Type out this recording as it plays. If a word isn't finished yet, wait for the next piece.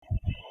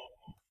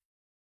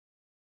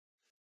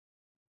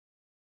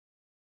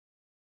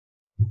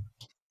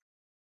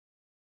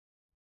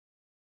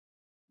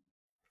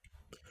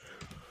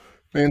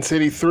Man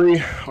City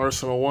 3,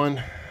 Arsenal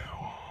 1.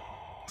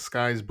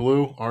 Sky's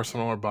blue.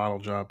 Arsenal are bottle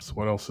jobs.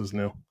 What else is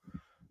new?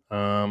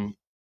 Um,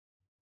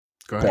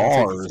 Go ahead and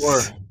take the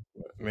Bars. floor.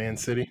 Man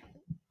City.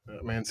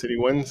 Man City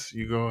wins.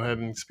 You go ahead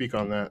and speak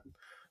on that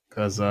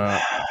because for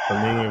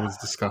me, it was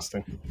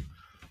disgusting.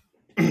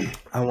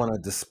 I want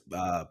to just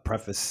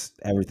preface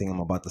everything I'm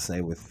about to say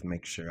with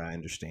make sure I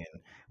understand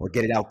or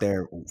get it out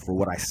there for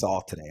what I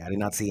saw today. I did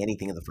not see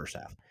anything in the first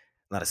half.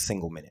 Not a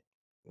single minute.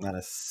 Not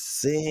a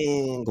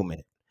single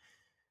minute.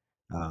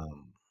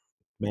 Um,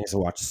 Managed to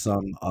watch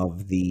some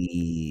of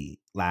the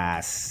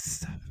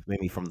last,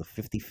 maybe from the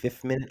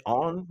 55th minute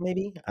on,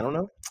 maybe. I don't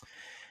know.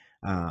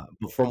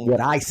 But from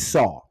what I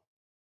saw,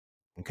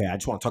 okay, I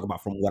just want to talk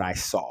about from what I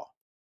saw.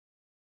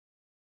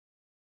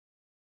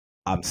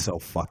 I'm so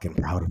fucking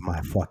proud of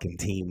my fucking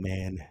team,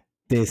 man.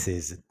 This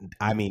is,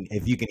 I mean,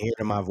 if you can hear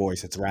it in my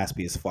voice, it's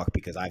raspy as fuck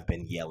because I've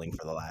been yelling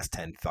for the last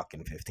 10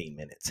 fucking 15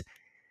 minutes.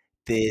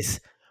 This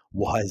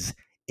was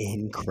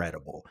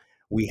incredible.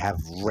 We have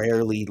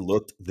rarely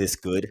looked this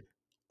good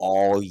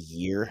all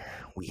year.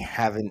 We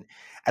haven't,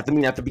 at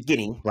the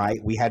beginning, right?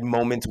 We had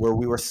moments where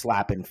we were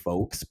slapping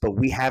folks, but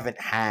we haven't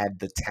had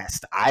the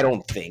test, I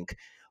don't think,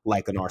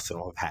 like an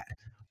Arsenal have had.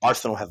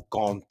 Arsenal have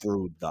gone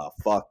through the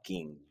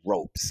fucking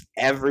ropes.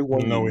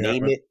 Everyone, No, you we name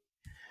haven't. it.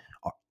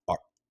 Are, are,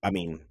 I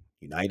mean,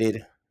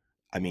 United.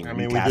 I mean, I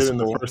mean, we did in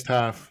the Newcastle. first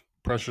half.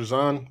 Pressure's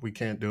on. We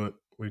can't do it.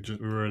 We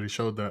already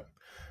showed that.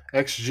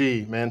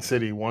 XG Man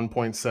City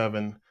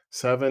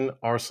 1.77,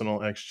 Arsenal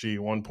XG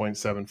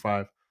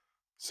 1.75.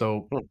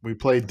 So we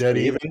played It's dead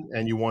pretty even. even,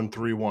 and you won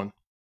 3-1.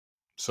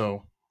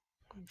 So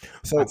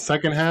that So,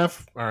 second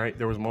half, all right,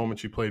 there was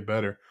moments you played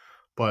better,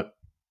 but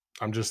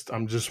I'm just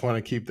want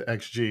to keep the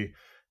XG.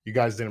 You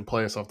guys didn't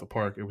play us off the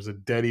park. It was a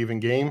dead even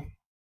game.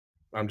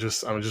 I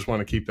just want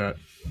to keep that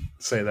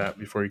say that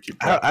before you keep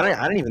talking. I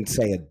didn't even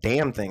say a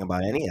damn thing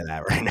about any of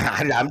that right now.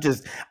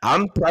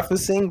 I'm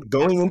prefacing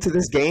going into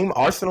this game.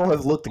 Arsenal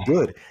have looked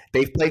good.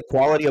 They've played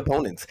quality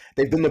opponents.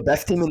 They've been the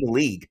best team in the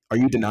league. Are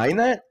you denying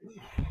that?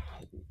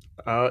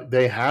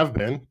 They have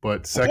been,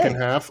 but second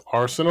Okay, half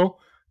Arsenal,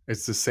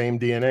 it's the same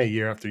DNA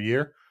year after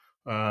year.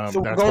 so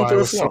we're That's going why I through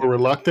a was so slump.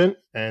 reluctant,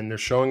 and they're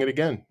showing it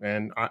again.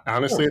 And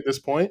honestly, Sure. at this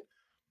point,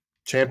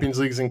 Champions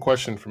League's in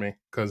question for me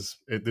because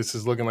this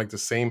is looking like the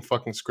same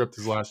fucking script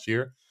as last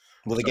year.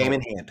 With a game So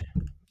in hand.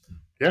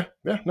 yeah,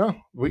 no,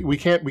 we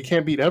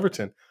can't beat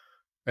Everton,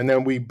 and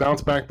then we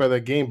bounce back by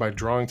that game by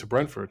drawing to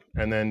Brentford,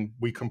 and then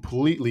we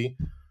completely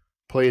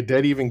play a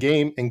dead even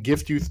game and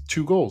gift you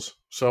 2 goals.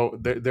 So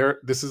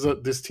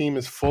this team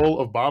is full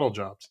of bottle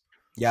jobs.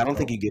 Yeah, So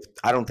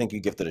I don't think you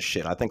gifted a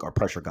shit. I think our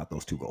pressure got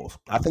those 2 goals.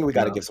 I think we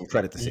got to no, give some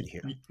credit to City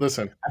here.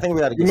 listen, I think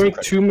we got to you give some make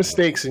credit. 2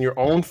 mistakes in your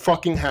own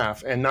fucking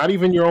half, and not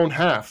even your own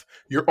half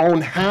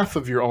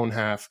of your own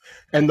half,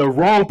 and the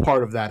wrong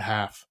part of that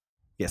half.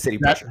 Yeah, City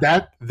That pressure.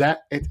 that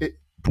that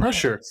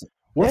pressure.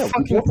 What Yeah, we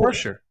fucking both.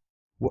 pressure?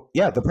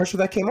 Yeah, the pressure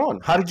that came on.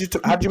 You How did you make the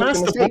passed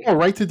the mistake? ball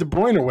right to De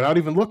Bruyne without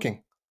even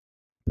looking.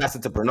 Pass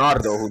it to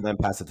Bernardo, who then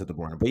passed it to De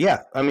Bruyne. But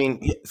yeah, I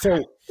mean,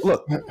 so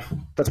look,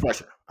 that's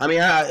pressure. I mean,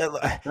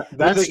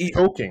 That's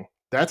choking.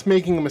 That's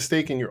making a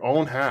mistake in your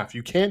own half.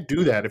 You can't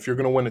do that if you're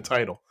going to win a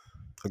title.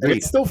 And agreed.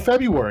 it's still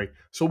February,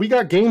 so we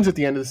got games at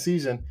the end of the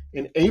season.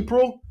 In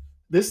April,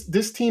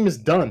 this team is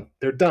done.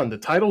 They're done. The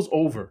title's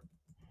over.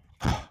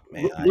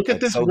 Man, Look I at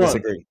this so run.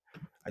 disagree.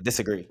 I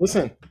disagree.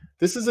 Listen,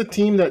 this is a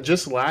team that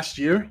just last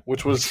year,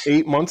 which was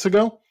 8 months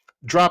ago,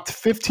 dropped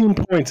 15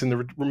 points in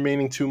the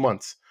remaining 2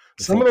 months.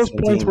 The Some of those same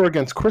points team. were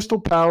against Crystal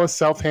Palace,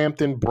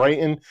 Southampton,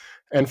 Brighton,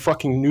 and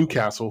fucking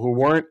Newcastle, who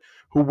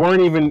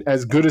weren't even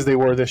as good as they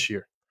were this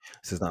year.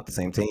 This is not the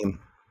same team.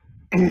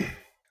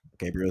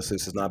 Gabriel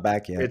Jesus is not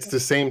back yet. It's the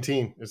same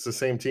team. It's the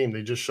same team.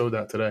 They just showed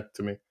that today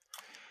to me.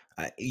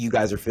 You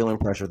guys are feeling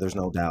pressure. There's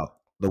no doubt.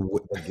 The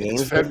It's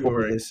games before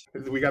February. this,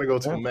 We got to go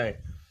till yeah. May.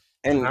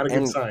 and Not a good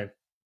and sign.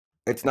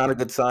 it's not a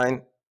good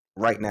sign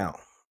right now.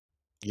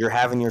 You're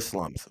having your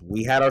slumps.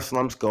 We had our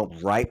slumps go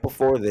right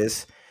before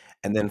this,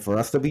 and then for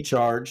us to be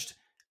charged,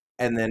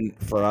 and then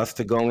for us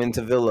to go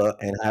into Villa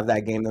and have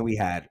that game that we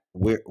had,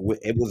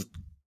 it was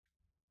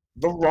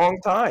the wrong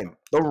time.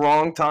 The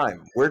wrong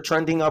time. We're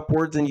trending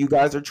upwards, and you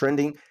guys are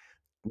trending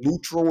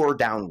neutral or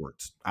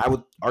downwards. I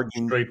would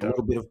argue Straight a down.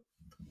 little bit of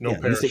No yeah.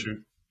 You say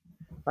parachute.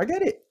 I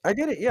get it. I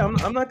get it. Yeah,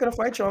 I'm not going to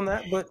fight you on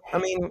that. But I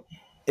mean,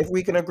 if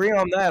we can agree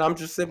on that, I'm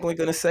just simply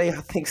going to say I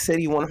think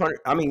City 100.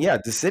 I mean, yeah,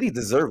 the City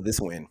deserved this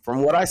win.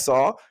 From what I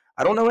saw,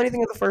 I don't know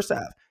anything in the first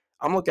half.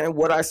 I'm looking at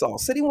what I saw.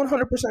 City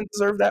 100%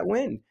 deserved that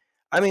win.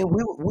 I mean,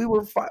 we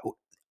were.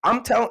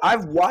 I'm telling.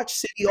 I've watched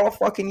City all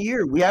fucking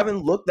year. We haven't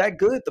looked that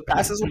good. The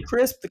passes were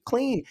crisp, the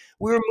clean.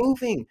 We were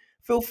moving.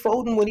 Phil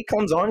Foden, when he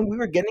comes on, we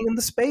were getting in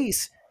the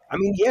space. I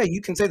mean, yeah, you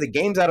can say the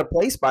game's out of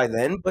place by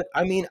then, but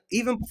I mean,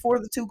 even before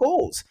the 2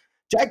 goals.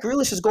 Jack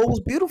Grealish's goal was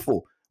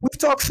beautiful. We've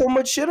talked so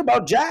much shit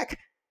about Jack.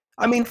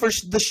 I mean, for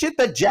the shit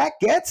that Jack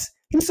gets,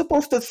 he's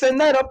supposed to send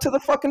that up to the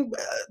fucking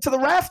to the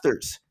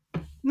rafters.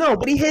 No,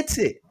 but he hits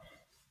it.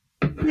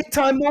 Big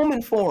time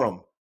moment for him.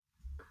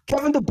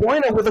 Kevin De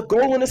Bruyne with a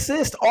goal and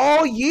assist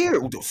all year.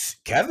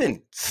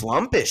 Kevin,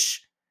 slumpish.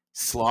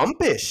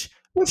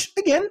 Which,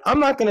 again, I'm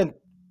not going to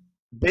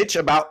bitch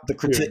about the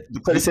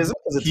criticism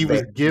because he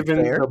was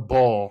given fair. the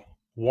ball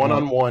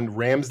one-on-one.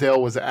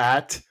 Ramsdale was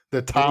at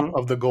the top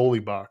of the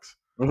goalie box.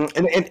 And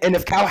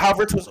if Kai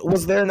Havertz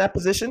was there in that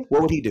position,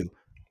 what would he do?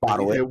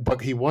 Bottle it.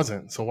 But he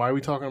wasn't. So why are we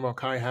talking about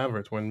Kai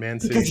Havertz when Man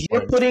City?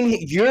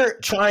 Because you're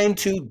trying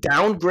to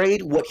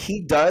downgrade what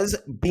he does,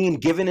 being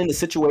given in a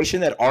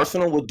situation that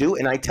Arsenal would do,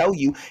 and I tell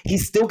you,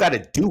 he's still got to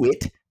do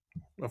it.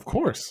 Of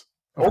course.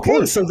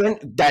 So then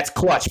that's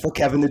clutch for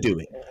Kevin to do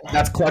it.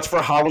 That's clutch for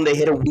Haaland to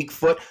hit a weak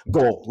foot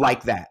goal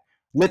like that.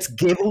 Let's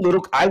give a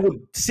little. I would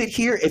sit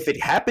here if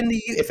it happened to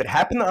you, if it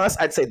happened to us,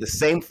 I'd say the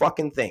same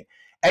fucking thing.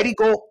 Eddie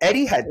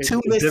had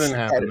two missed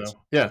headers.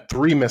 Though. Yeah,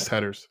 3 missed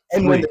headers.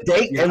 And when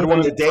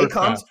the day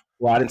comes,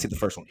 well, I didn't see the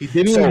first one. He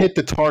didn't even hit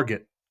the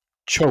target.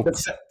 Choke.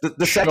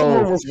 The second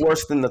one was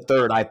worse than the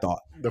third, I thought.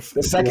 The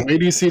second.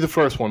 Maybe you see the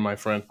first one, my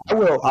friend. I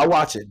will. I'll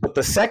watch it. But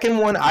the second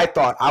one, I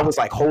was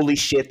like, holy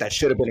shit, that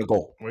should have been a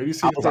goal. Where do you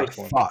see the first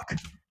one? Fuck.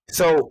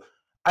 So,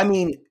 I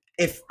mean,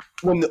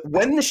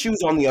 when the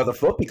shoe's on the other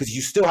foot, because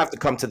you still have to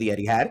come to the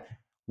Etihad,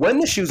 when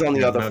the shoe's on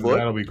the other foot,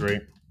 that'll be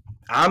great.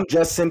 I'm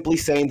just simply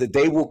saying the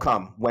day will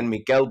come when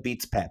Miguel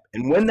beats Pep.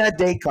 And when that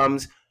day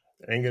comes,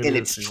 and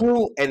it's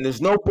true, and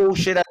there's no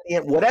bullshit at the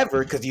end,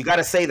 whatever, because you got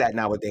to say that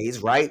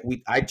nowadays, right?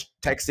 I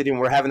texted and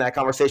we're having that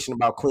conversation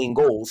about clean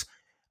goals.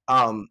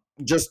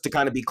 Just to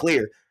kind of be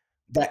clear,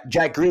 that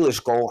Jack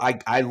Grealish goal,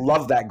 I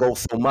love that goal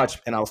so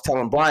much. And I was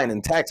telling Brian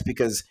in text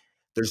because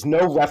there's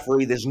no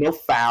referee, there's no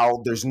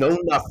foul, there's no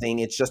nothing.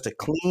 It's just a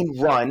clean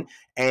run,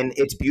 and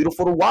it's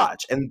beautiful to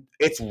watch. And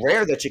it's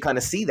rare that you kind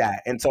of see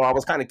that. And so I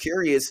was kind of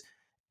curious,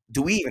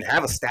 do we even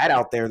have a stat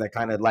out there that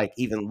kind of like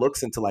even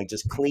looks into like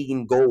just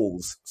clean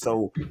goals?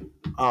 So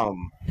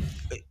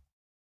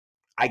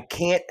I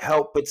can't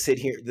help but sit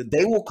here. The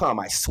day will come,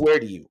 I swear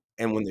to you.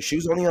 And when the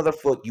shoe's on the other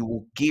foot,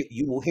 you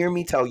will hear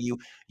me tell you,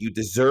 you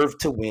deserve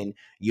to win.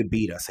 You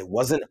beat us. It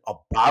wasn't a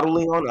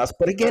bottling on us.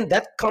 But again,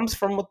 that comes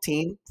from a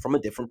team from a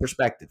different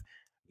perspective.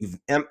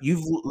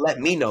 You've let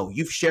me know.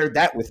 You've shared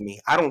that with me.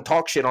 I don't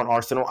talk shit on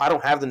Arsenal. I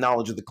don't have the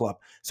knowledge of the club.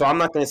 So I'm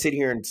not going to sit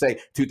here and say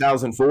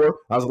 2004,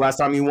 that was the last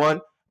time you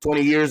won.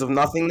 20 years of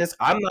nothingness.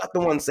 I'm not the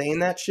one saying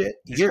that shit.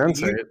 You can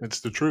say it. It's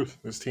the truth.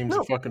 This team's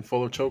fucking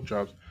full of choke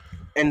jobs.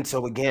 And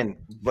so again,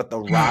 but the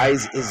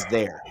rise is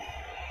there.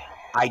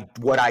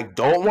 What I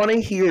don't want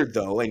to hear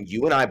though, and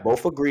you and I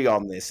both agree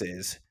on this,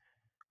 is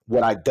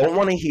what I don't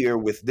want to hear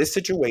with this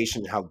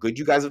situation, how good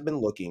you guys have been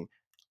looking,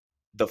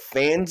 the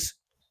fans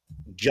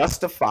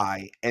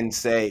justify and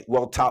say,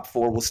 well, top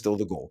 4 was still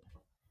the goal.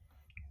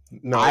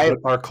 No,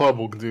 our club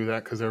will do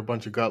that because they're a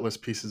bunch of gutless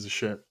pieces of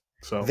shit.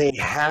 So they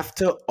have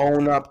to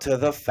own up to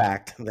the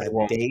fact that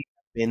they've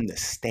been the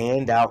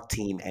standout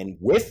team, and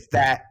with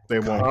that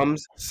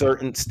comes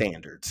certain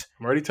standards.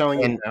 I'm already telling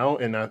you now.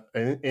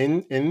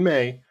 In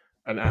May,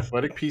 an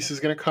athletic piece is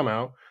going to come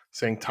out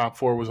saying top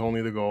 4 was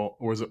only the goal,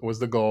 was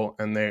the goal,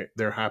 and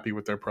they're happy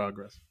with their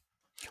progress.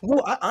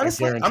 Well,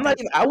 honestly,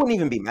 I wouldn't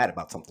even be mad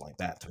about something like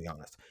that, to be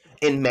honest.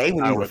 In May,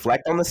 when you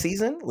reflect on the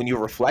season, when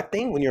you're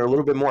reflecting, when you're a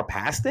little bit more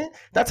past it,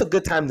 that's a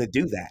good time to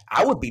do that.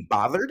 I would be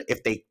bothered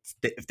if they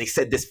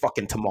said this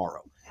fucking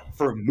tomorrow.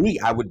 For me,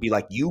 I would be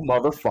like, you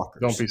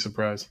motherfuckers. Don't be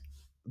surprised.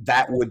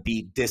 That would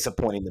be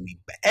disappointing to me.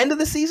 But end of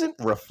the season,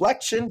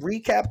 reflection,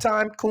 recap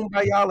time,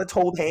 kumbaya, let's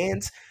hold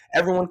hands.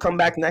 Everyone come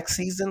back next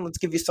season. Let's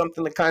give you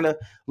something to kind of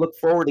look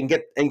forward and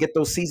get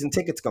those season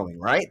tickets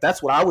going, right?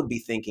 That's what I would be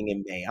thinking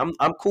in May.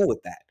 I'm cool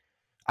with that.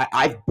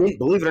 I've been,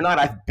 believe it or not,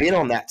 I've been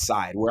on that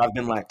side where I've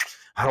been like,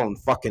 I don't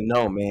fucking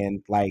know,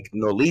 man. Like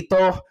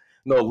Nolito's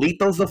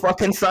the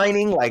fucking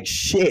signing. Like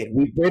shit,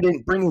 we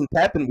didn't bring in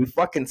Pep and we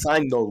fucking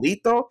signed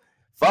Nolito.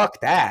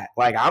 Fuck that.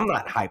 Like I'm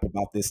not hype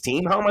about this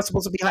team. How am I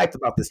supposed to be hyped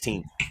about this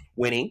team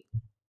winning?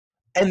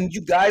 And you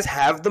guys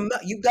have the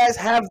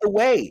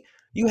way.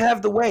 You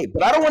have the way.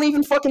 But I don't want to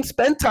even fucking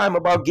spend time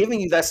about giving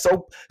you that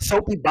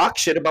soapy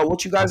box shit about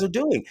what you guys are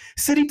doing.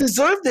 City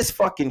deserved this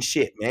fucking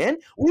shit, man.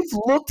 We've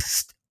looked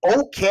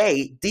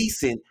okay,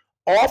 decent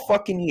all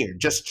fucking year,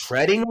 just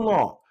treading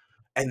along.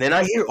 And then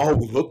I hear, oh,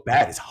 we look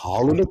bad. Is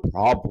Haaland a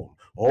problem?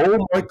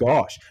 Oh my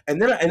gosh.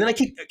 And then I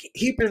keep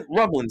hearing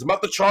rumblings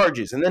about the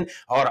charges. And then,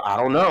 oh, I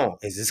don't know.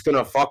 Is this going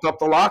to fuck up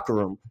the locker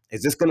room?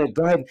 Is this going to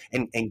go ahead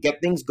and get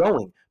things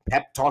going?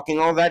 Pep talking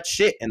all that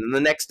shit. And then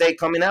the next day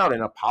coming out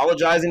and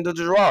apologizing to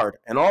Gerrard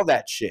and all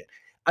that shit.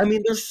 I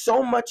mean, there's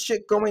so much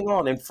shit going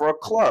on. And for a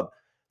club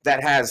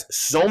that has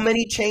so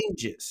many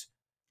changes,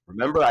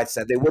 remember I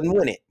said they wouldn't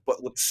win it,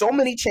 but with so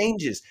many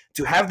changes,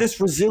 to have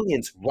this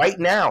resilience right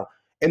now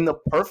in the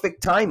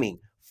perfect timing,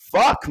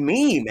 fuck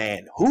me,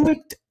 man.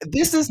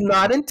 This is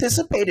not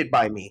anticipated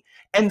by me.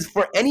 And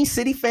for any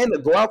City fan to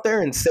go out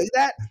there and say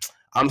that,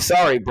 I'm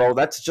sorry, bro.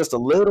 That's just a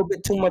little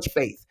bit too much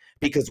faith,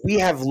 because we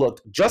have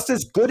looked just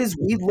as good as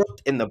we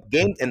looked in the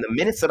game. In the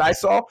minutes that I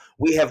saw,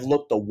 we have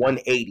looked a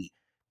 180.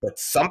 But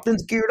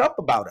something's geared up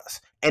about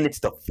us, and it's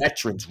the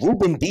veterans.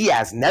 Ruben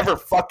Diaz, never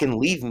fucking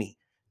leave me.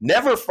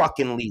 Never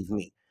fucking leave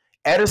me.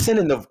 Ederson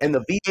and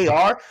the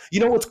VAR. You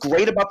know what's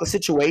great about the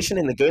situation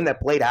in the game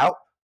that played out?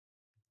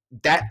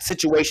 That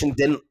situation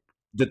didn't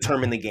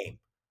determine the game.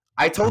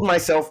 I told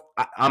myself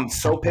I'm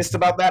so pissed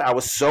about that. I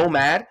was so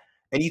mad,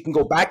 and you can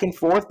go back and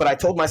forth, but I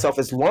told myself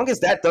as long as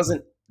that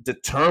doesn't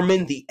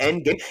determine the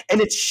end game, and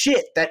it's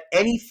shit that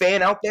any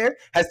fan out there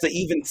has to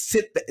even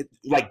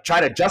like try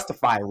to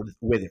justify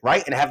with it,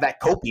 right? And have that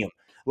copium,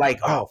 like,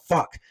 oh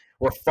fuck,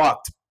 we're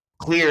fucked.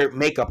 Clear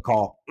makeup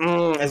call.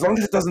 As long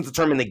as it doesn't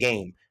determine the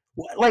game.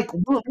 Like,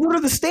 what are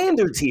the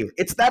standards here?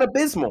 It's that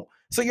abysmal.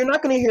 So you're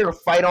not going to hear a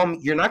fight on me.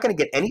 You're not going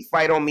to get any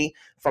fight on me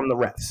from the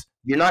refs.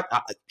 You're not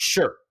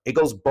sure. It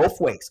goes both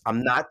ways.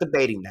 I'm not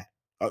debating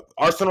that.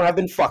 Arsenal have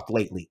been fucked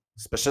lately,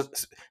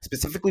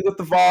 specifically with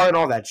the VAR and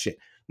all that shit.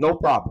 No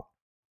problem.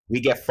 We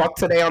get fucked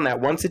today on that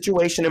one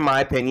situation, in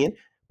my opinion,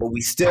 but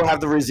we still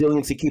have the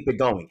resilience to keep it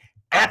going.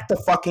 At the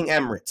fucking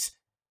Emirates.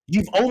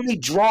 You've only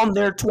drawn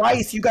there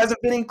twice. You guys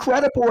have been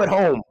incredible at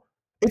home.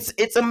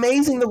 It's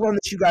amazing the run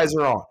that you guys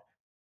are on.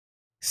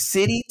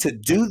 City to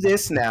do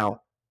this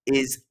now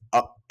is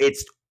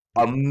it's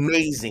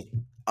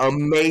amazing.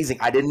 Amazing.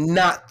 I did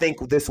not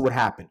think this would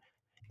happen.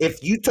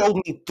 If you told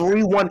me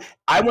 3-1,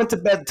 I went to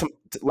bed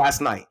last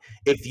night.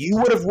 If you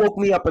would have woke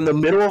me up in the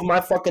middle of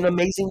my fucking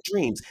amazing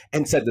dreams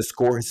and said the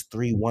score is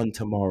 3-1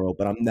 tomorrow,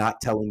 but I'm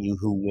not telling you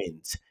who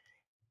wins,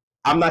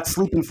 I'm not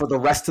sleeping for the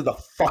rest of the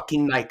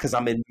fucking night because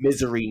I'm in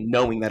misery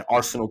knowing that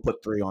Arsenal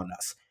put 3 on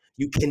us.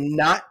 You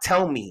cannot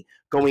tell me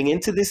going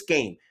into this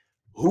game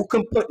who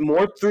can put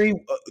more 3-1.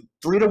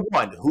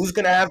 Who's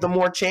going to have the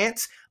more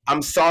chance?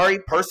 I'm sorry,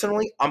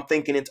 personally, I'm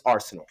thinking it's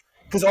Arsenal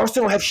because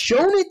Arsenal have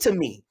shown it to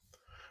me.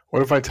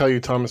 What if I tell you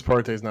Thomas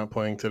Partey is not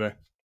playing today?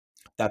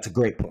 That's a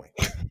great point.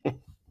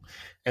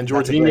 And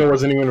Jorginho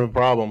wasn't even a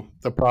problem.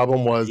 The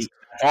problem was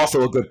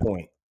also a good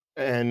point.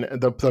 And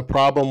the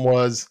problem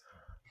was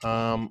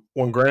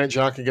when Granit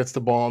Xhaka gets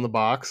the ball in the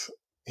box,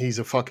 he's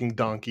a fucking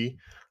donkey.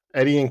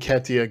 Eddie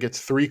Nketiah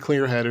gets 3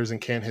 clear headers and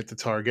can't hit the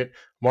target.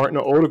 Martin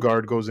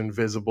Odegaard goes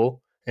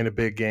invisible in a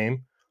big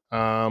game.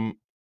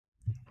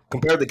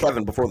 Compared to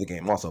Kevin before the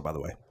game, also, by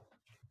the way.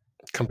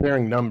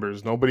 Comparing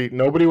numbers. Nobody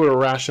with a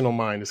rational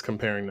mind is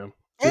comparing them.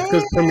 Just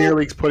because Premier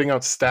League's putting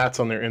out stats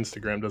on their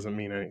Instagram doesn't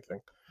mean anything.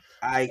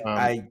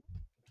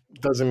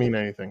 Doesn't mean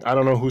anything. I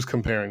don't know who's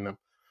comparing them.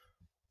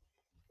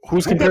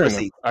 Who's comparing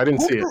them? I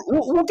didn't see it.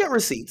 We'll get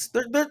receipts.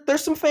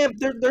 There's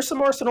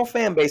some Arsenal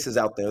fan bases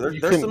out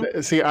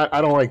there. See,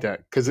 I don't like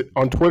that because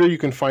on Twitter you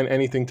can find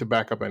anything to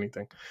back up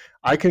anything.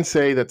 I can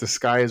say that the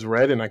sky is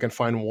red, and I can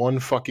find one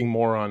fucking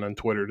moron on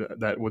Twitter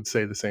that would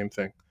say the same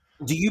thing.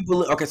 Do you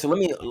believe? Okay, so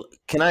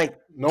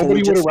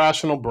Nobody with a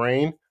rational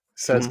brain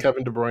says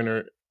Kevin De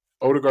Bruyne,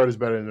 Odegaard is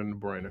better than De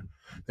Bruyne.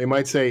 They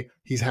might say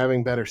he's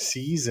having better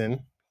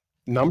season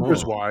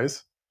numbers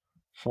wise.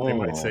 They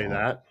might say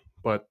that,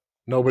 but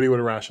nobody with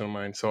a rational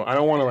mind. So I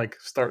don't want to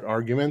start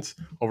arguments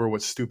over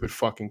what stupid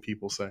fucking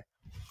people say.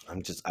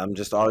 I'm just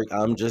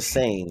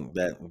saying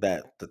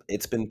that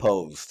it's been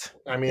posed.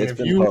 I mean, if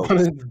you want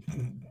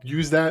to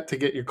use that to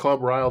get your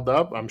club riled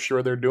up, I'm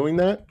sure they're doing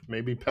that.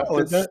 Maybe Pep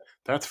did that.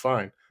 That's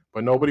fine.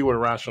 But nobody with a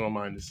rational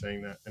mind is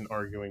saying that and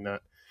arguing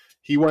that.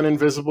 He went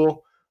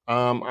invisible.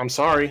 I'm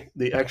sorry.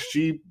 The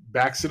XG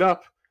backs it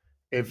up.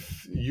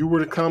 If you were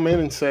to come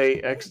in and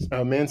say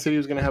Man City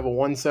was going to have a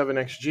 1.7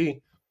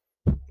 XG,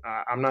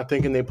 I'm not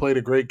thinking they played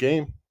a great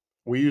game.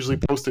 We usually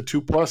post a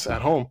 2+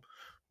 at home.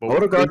 But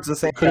Odegaard's the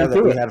same guy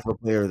that we had for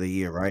Player of the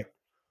Year, right?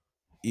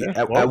 Yeah,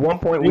 at one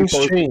point, things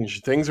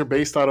change. Things are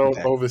based out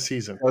over the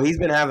season. Well, he's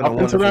been having up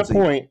until that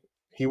point.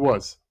 He's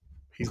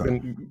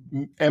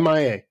been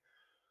MIA.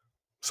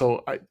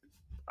 So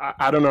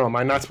I don't know. Am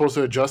I not supposed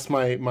to adjust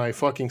my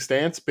fucking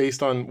stance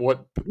based on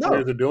what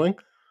players are doing?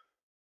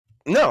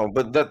 No,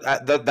 but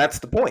that's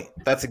the point.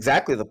 That's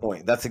exactly the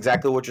point. That's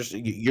exactly what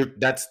you're.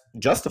 That's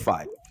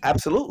justified.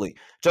 Absolutely.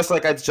 Just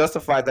like it's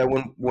justified that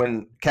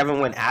when Kevin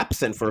went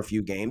absent for a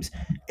few games,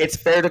 it's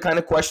fair to kind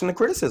of question the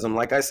criticism.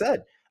 Like I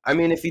said, I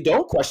mean, if you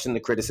don't question the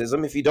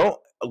criticism, if you don't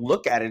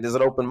look at it as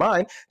an open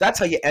mind, that's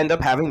how you end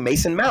up having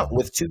Mason Mount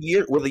with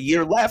a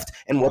year left.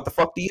 And what the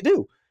fuck do you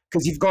do?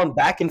 Because you've gone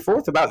back and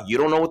forth about you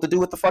don't know what to do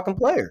with the fucking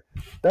player.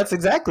 That's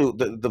exactly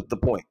the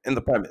point and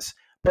the premise.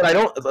 But I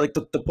don't like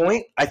the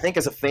point. I think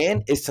as a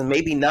fan is to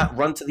maybe not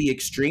run to the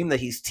extreme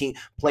that he's team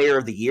player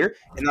of the year,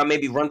 and not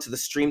maybe run to the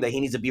extreme that he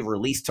needs to be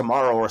released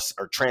tomorrow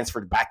or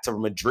transferred back to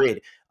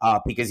Madrid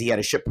because he had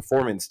a shit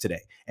performance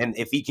today. And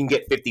if he can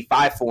get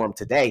 55 for him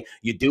today,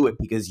 you do it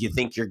because you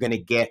think you're gonna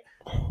get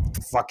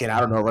fucking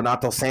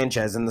Renato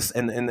Sanchez in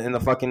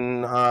the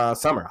fucking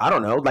summer. I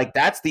don't know. Like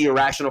that's the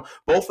irrational.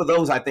 Both of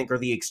those I think are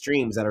the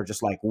extremes that are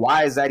just like,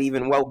 why is that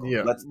even welcome?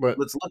 Yeah, let's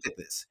look at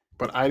this.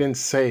 But I didn't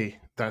say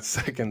that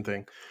second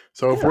thing.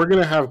 So if we're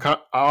going to have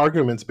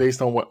arguments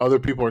based on what other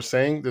people are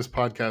saying, this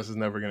podcast is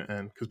never going to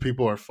end because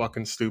people are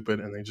fucking stupid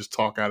and they just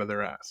talk out of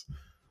their ass.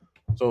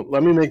 So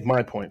let me make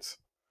my points.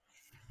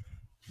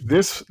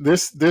 This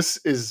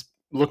is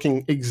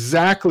looking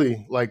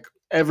exactly like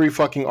every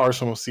fucking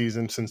Arsenal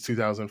season since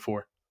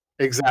 2004.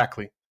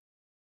 Exactly.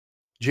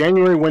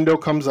 January window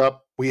comes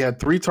up. We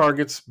had 3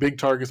 targets, big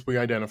targets we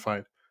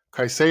identified.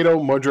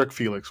 Caicedo, Mudryk,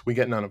 Felix. We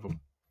get none of them.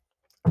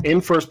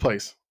 In first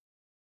place.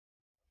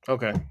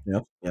 Okay.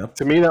 Yeah.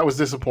 To me, that was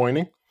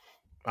disappointing.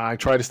 I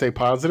try to stay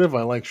positive.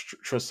 I like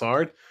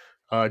Trossard.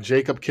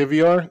 Jacob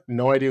Kiviar,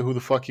 no idea who the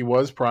fuck he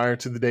was prior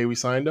to the day we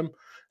signed him.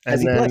 And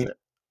Has he then, played?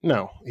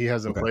 no, he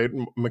hasn't played.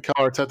 Mikel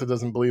Arteta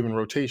doesn't believe in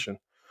rotation.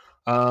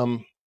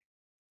 And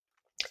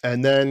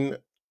then,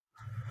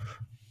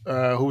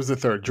 who was the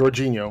third?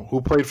 Jorginho,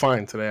 who played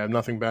fine today. I have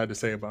nothing bad to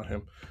say about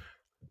him.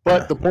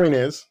 But the point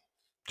is,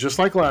 just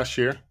like last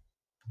year,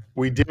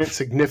 we didn't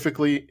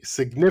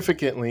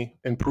significantly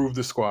improve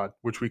the squad,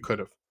 which we could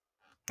have.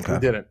 We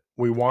didn't.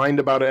 We whined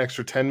about an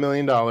extra $10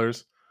 million.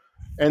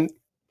 And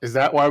is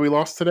that why we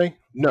lost today?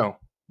 No.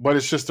 But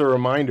it's just a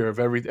reminder of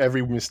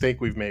every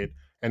mistake we've made.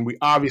 And we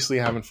obviously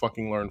haven't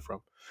fucking learned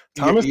from.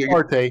 Thomas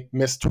Partey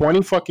missed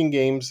 20 fucking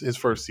games his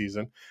first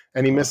season.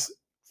 And he missed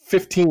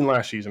 15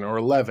 last season or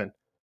 11.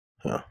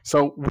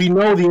 So we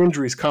know the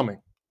injury's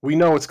coming. We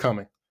know it's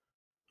coming.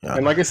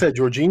 And like I said,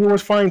 Jorginho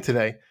was fine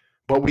today.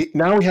 But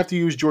now we have to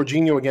use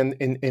Jorginho again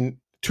in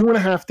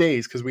 2.5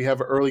 days because we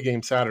have an early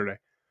game Saturday.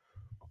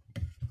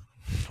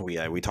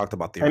 We talked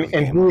about the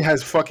and he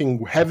has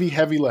fucking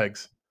heavy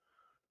legs.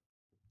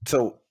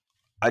 So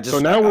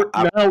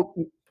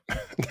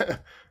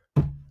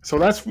so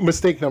that's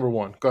mistake number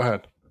one. Go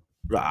ahead.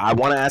 I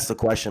want to ask the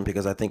question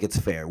because I think it's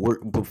fair.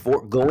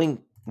 Before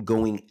going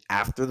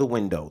after the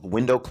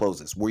window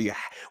closes. Were you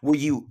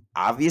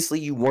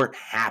obviously you weren't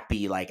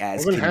happy like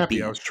as I wasn't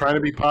happy. I was trying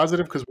to be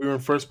positive because we were in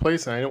first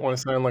place and I didn't want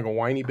to sound like a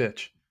whiny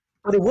bitch.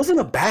 But it wasn't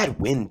a bad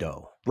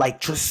window.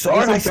 Like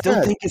Trossard, I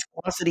still think his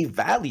quantity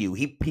value.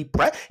 He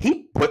put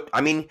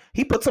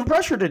some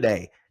pressure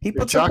today. He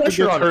put some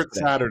pressure on hurt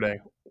Saturday.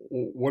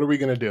 What are we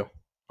gonna do?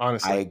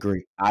 Honestly, I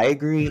agree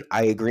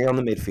on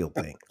the midfield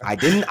thing. I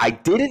didn't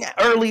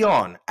early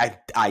on. I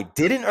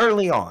didn't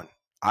early on.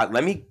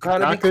 Let me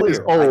kind of be clear. Is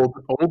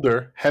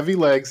older, heavy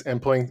legs, and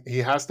playing. He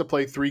has to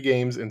play 3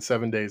 games in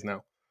 7 days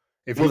now.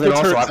 If he gets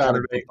hurt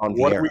Saturday,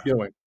 what are we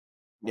doing?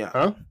 Yeah,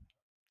 huh?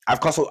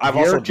 I've also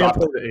dropped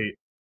the 8.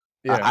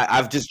 Yeah,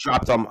 I've just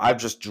dropped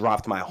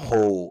my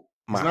whole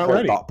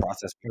thought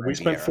process. We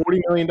spent $40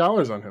 million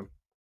on him.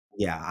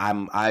 Yeah,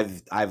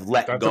 I've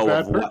let go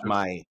of what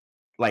my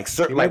what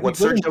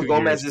Sergio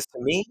Gomez is to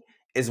me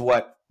is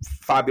what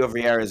Fabio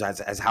Vieira is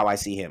as how I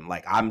see him.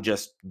 Like I'm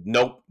just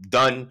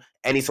done.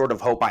 Any sort of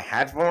hope I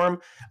had for him,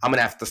 I'm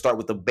gonna have to start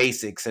with the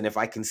basics. And if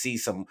I can see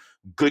some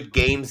good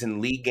games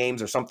in league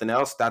games or something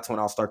else, that's when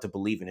I'll start to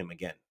believe in him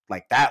again.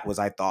 Like that was,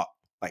 I thought,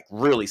 like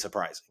really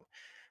surprising.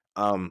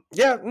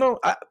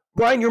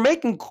 Brian, you're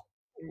making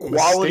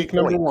quality mistake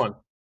number one.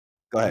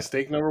 Go ahead.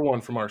 Mistake number one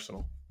from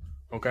Arsenal.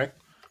 Okay,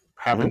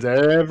 happens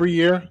every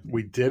year.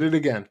 We did it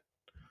again.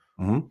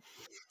 Mm-hmm.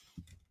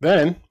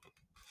 Then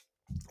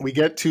we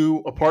get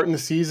to a part in the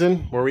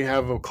season where we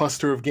have a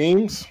cluster of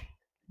games.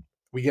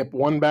 We get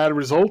one bad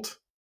result,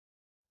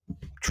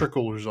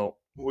 trickle result.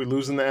 We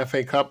lose in the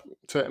FA Cup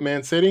to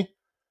Man City.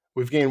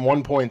 We've gained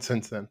 1 point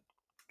since then.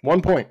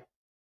 1 point.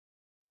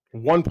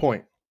 1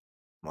 point.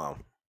 Wow.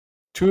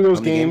 2 of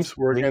those games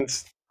were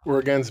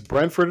against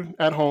Brentford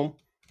at home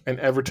and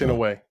Everton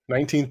away.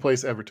 19th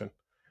place Everton.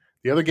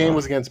 The other game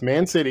was against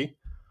Man City,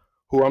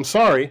 who, I'm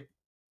sorry,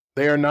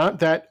 they are not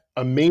that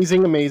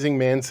amazing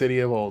Man City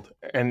of old.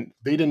 And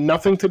they did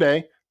nothing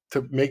today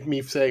to make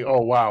me say,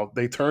 oh, wow,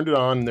 they turned it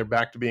on and they're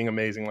back to being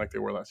amazing like they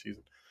were last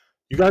season.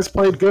 You guys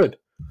played good.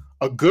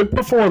 A good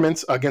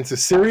performance against a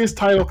serious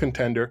title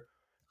contender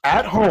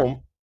at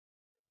home,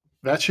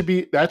 that should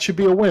be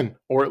a win,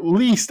 or at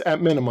least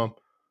at minimum,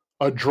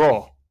 a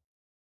draw.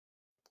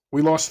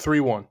 We lost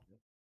 3-1.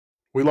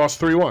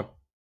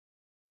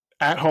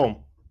 At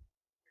home.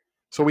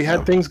 So we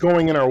had things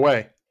going in our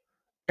way,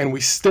 and we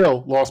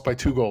still lost by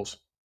 2 goals.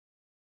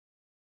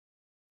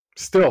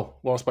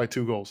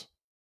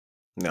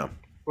 No.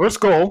 First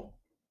goal,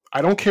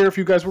 I don't care if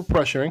you guys were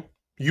pressuring.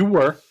 You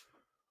were.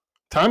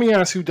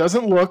 Tomiyasu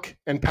doesn't look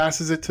and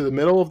passes it to the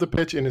middle of the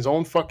pitch in his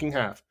own fucking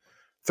half.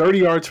 30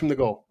 yards from the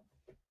goal.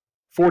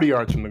 40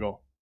 yards from the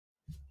goal.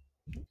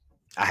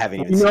 I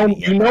haven't even seen it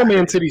yet. You know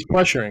Man City's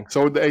pressuring,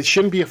 so it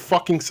shouldn't be a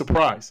fucking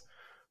surprise.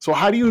 So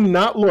how do you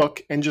not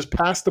look and just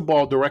pass the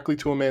ball directly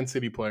to a Man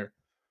City player?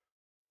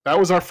 That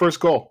was our first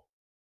goal.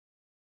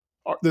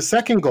 The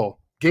second goal,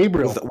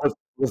 Gabriel.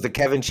 Was the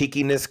Kevin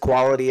cheekiness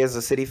quality as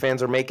the City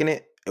fans are making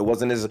it? It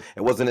wasn't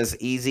as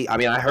easy. I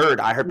mean, I heard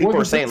people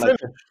were saying like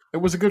it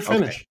was a good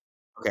finish.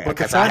 Okay.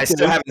 But I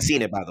still haven't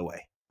seen it, by the way.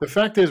 The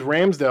fact is,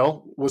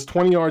 Ramsdale was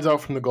 20 yards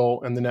out from the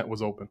goal and the net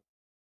was open.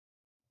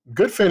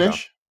 Good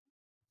finish,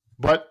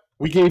 but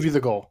we gave you the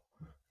goal.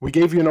 We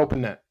gave you an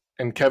open net,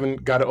 and Kevin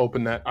got to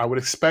open net. I would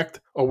expect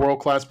a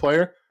world-class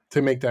player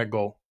to make that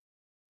goal,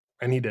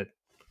 and he did.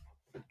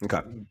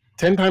 Okay.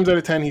 10 times out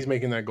of 10, he's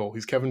making that goal.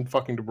 He's Kevin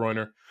fucking De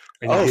Bruyne.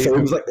 So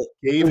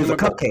it was a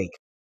cupcake.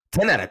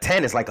 10 out of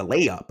 10 is like a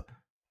layup.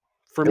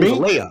 For me,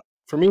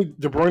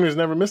 De Bruyne is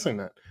never missing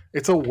that.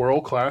 It's a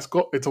world-class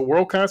goal. It's a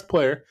world-class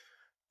player.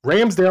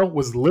 Ramsdale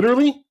was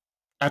literally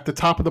at the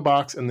top of the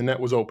box, and the net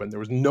was open. There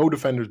was no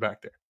defenders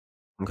back there.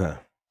 Okay.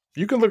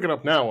 You can look it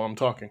up now while I'm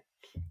talking.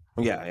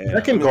 Yeah.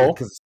 Second goal.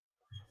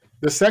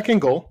 The second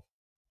goal,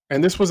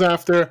 and this was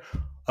after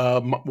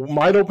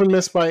wide open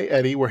miss by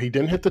Eddie where he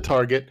didn't hit the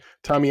target.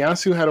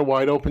 Tomiyasu had a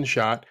wide open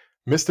shot,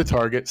 missed the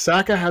target.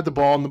 Saka had the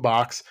ball in the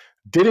box,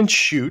 didn't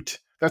shoot.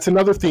 That's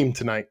another theme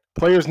tonight.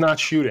 Players not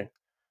shooting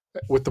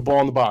with the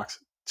ball in the box.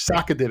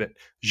 Saka did it.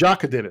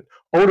 Xhaka did it.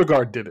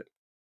 Odegaard did it.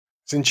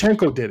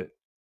 Zinchenko did it.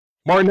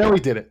 Martinelli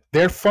did it.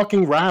 They're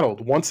fucking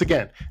rattled once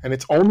again, and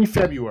it's only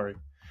February.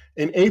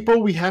 In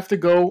April, we have to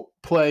go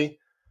play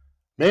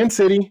Man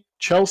City,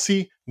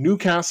 Chelsea,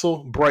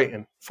 Newcastle,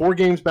 Brighton. 4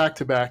 games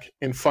back-to-back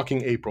in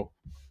fucking April.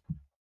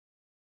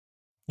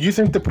 You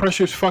think the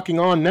pressure's fucking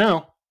on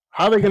now?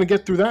 How are they going to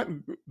get through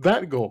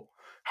that goal?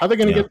 How are they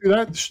going to get through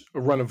that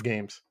run of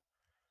games?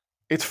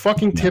 It's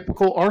fucking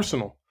typical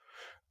Arsenal.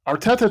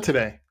 Arteta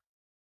today,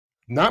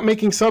 not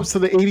making subs to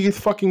the 80th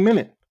fucking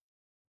minute.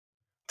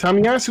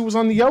 Tomiyasu was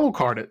on the yellow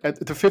card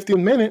at the 50th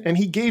minute, and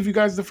he gave you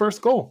guys the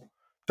first goal.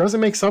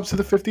 Doesn't make subs to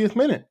the 50th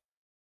minute.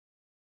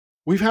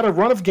 We've had a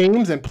run of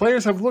games, and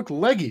players have looked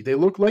leggy. They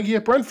look leggy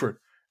at Brentford,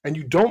 and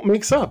you don't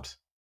make subs.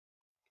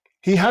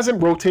 He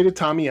hasn't rotated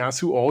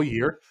Tomiyasu all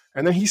year,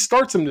 and then he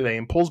starts him today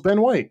and pulls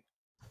Ben White.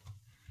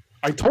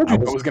 I told you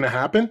that was going to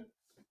happen.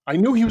 I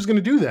knew he was going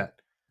to do that.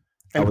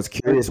 And I was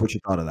curious what you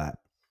thought of that.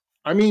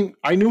 I mean,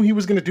 I knew he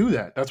was going to do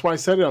that. That's why I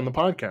said it on the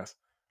podcast.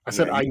 I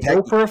said, I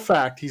know for a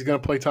fact he's going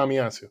to play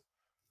Tomiyasu.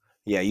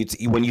 Yeah,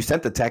 when you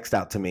sent the text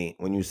out to me,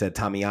 when you said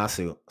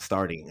Tomiyasu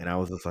starting, and I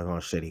was just like, oh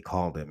shit, he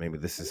called it. Maybe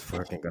this is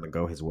fucking going to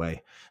go his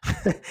way.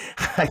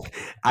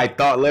 I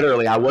thought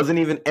literally, I wasn't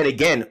even, and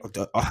again,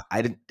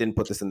 I didn't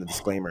put this in the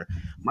disclaimer.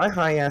 My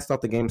high ass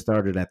thought the game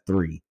started at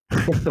 3.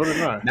 So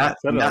did I. Not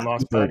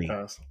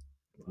 2:30.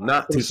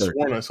 Not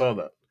 2:30. I saw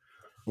that.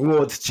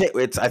 Well,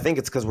 it's. I think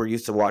it's because we're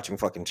used to watching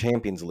fucking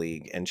Champions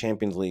League, and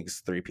Champions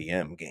League's 3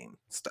 p.m. game.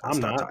 I'm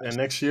not, and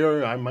next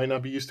year I might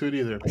not be used to it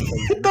either.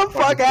 Get the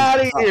fuck out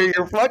of here!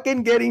 You're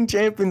fucking getting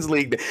Champions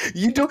League.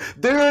 You do.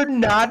 There are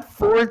not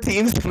 4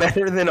 teams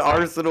better than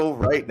Arsenal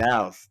right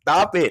now.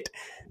 Stop it!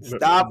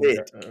 Stop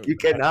it! You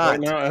cannot. Right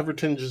now,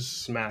 Everton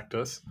just smacked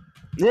us.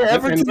 Yeah,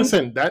 Everton. And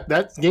listen,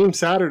 that game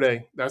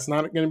Saturday, that's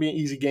not going to be an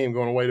easy game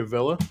going away to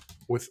Villa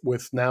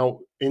with now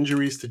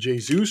injuries to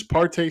Jesus,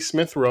 Partey,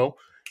 Smith Rowe.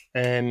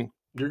 And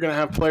you're going to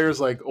have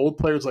old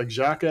players like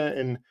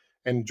Xhaka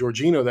and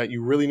Jorginho that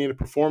you really need a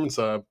performance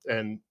of,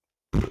 and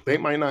they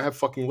might not have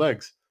fucking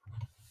legs.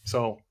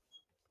 So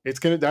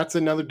that's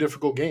another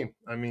difficult game.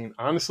 I mean,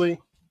 honestly,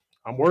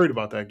 I'm worried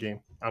about that game.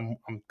 I'm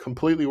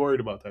completely worried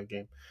about that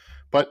game.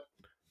 But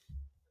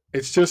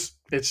it's just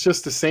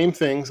the same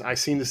things. I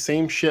seen the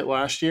same shit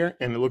last year,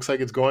 and it looks like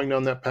it's going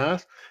down that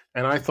path.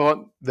 And I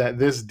thought that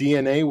this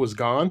DNA was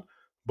gone,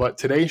 but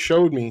today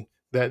showed me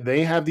that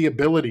they have the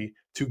ability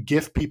to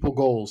gift people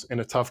goals in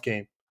a tough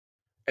game.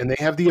 And they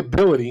have the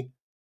ability,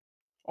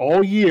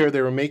 all year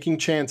they were making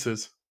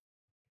chances,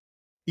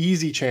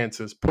 easy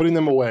chances, putting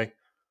them away.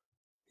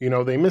 You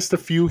know, they missed a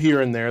few here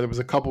and there. There was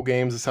a couple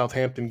games, the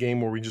Southampton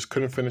game, where we just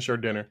couldn't finish our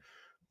dinner.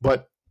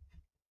 But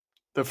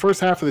the first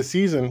half of the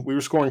season, we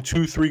were scoring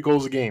 2-3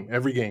 goals a game,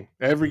 every game,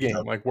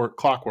 like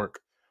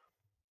clockwork.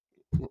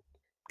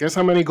 Guess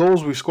how many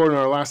goals we scored in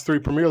our last 3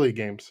 Premier League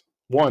games?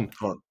 1.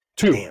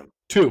 2. Damn.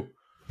 2.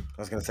 I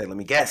was going to say, let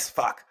me guess.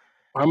 Fuck.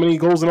 How many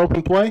goals in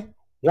open play?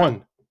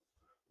 1.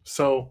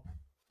 So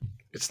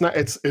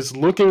it's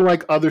looking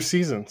like other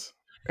seasons.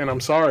 And I'm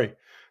sorry.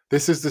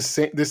 This is the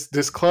same.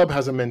 This club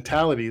has a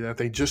mentality that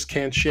they just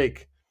can't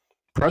shake.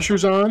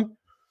 Pressure's on.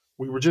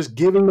 We were just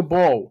giving the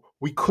ball.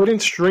 We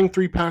couldn't string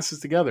 3 passes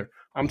together.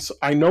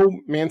 I know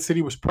Man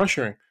City was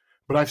pressuring,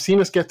 but I've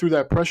seen us get through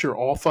that pressure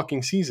all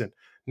fucking season.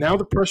 Now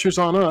the pressure's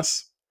on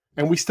us,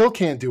 and we still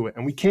can't do it,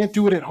 and we can't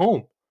do it at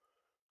home.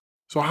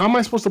 So how am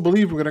I supposed to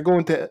believe we're going to go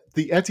into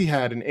the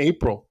Etihad in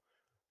April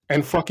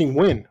and fucking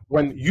win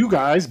when you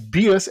guys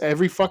beat us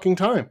every fucking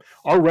time?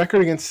 Our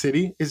record against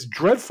City is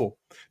dreadful.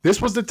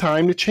 This was the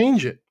time to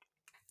change it.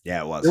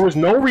 Yeah, it was. There was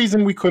no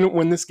reason we couldn't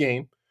win this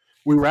game.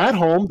 We were at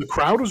home. The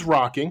crowd was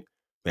rocking.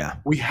 Yeah.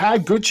 We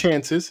had good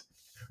chances,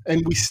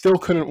 and we still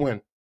couldn't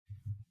win.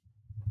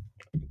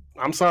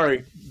 I'm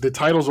sorry. The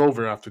title's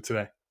over after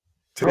today.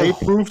 Today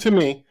proved to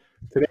me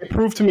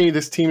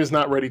this team is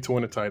not ready to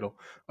win a title.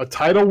 A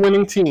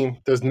title-winning team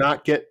does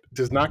not get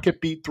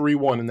beat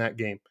 3-1 in that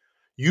game.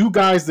 You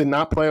guys did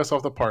not play us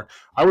off the park.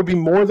 I would be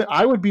more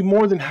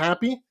than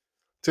happy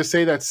to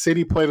say that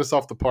City played us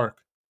off the park.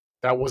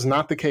 That was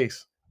not the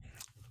case.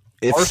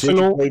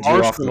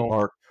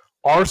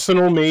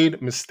 Arsenal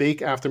made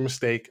mistake after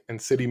mistake,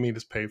 and City made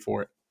us pay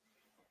for it.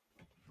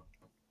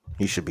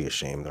 You should be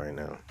ashamed right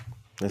now.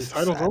 The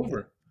title's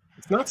over.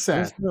 It's not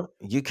sad.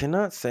 You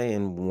cannot say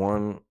in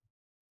one.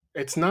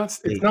 It's not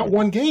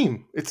one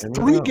game. It's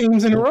 3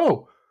 games in a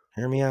row.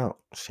 Hear me out.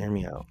 Just hear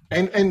me out.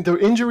 And the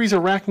injuries are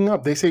racking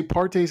up. They say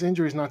Partey's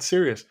injury is not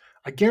serious.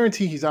 I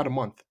guarantee he's out a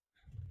month.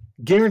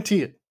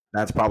 Guarantee it.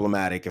 That's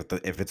problematic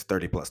if it's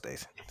 30 plus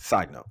days.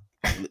 Side note,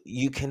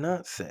 you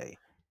cannot say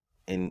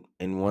in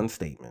one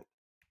statement,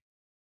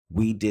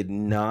 we did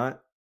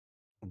not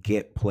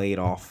get played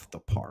off the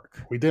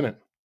park. We didn't.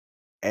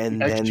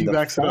 And then XG the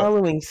backs it up.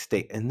 following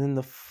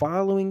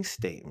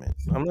statement,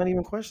 I'm not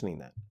even questioning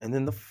that. And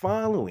then the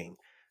following,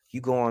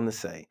 you go on to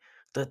say,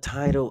 the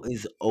title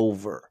is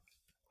over.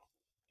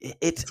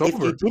 It's It's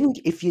over.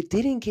 if you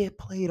didn't get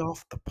played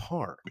off the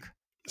park,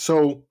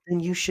 So then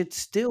you should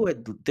still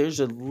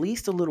there's at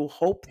least a little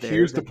hope there.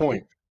 here's the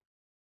point.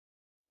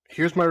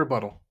 Here's my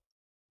rebuttal.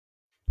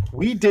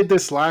 We did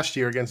this last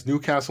year against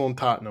Newcastle and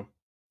Tottenham.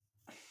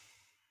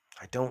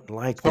 I don't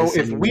like So this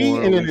if we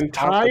anymore. in an We've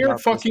talked entire about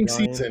this, fucking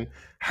Brian. season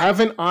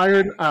haven't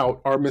ironed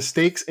out our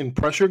mistakes in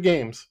pressure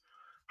games,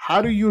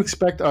 how do you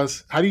expect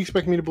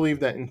me to believe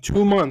that in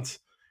 2 months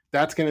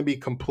that's going to be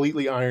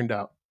completely ironed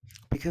out?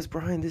 Because,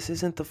 Brian, this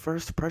isn't the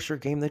first pressure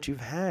game that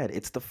you've had.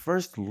 It's the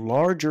first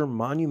larger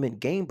monument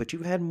game, but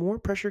you've had more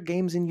pressure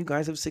games and you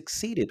guys have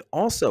succeeded.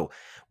 Also,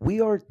 we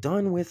are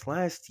done with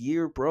last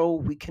year, bro.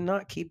 We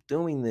cannot keep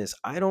doing this.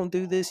 I don't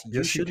do this. You Yes,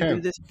 you shouldn't can.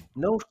 do this.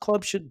 No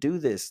club should do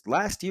this.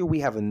 Last year, we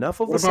have enough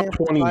of What a about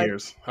sample 20 size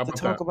years? How to about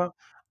talk that? about.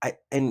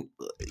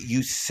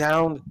 You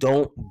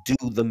don't do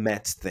the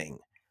Mets thing.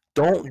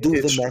 Don't do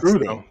It's the Mets true,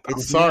 thing. though. I'm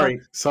It's sorry.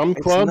 not. Some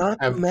It's clubs not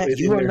the have Mets. it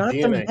You in are their not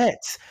the DNA.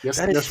 Mets. Yes,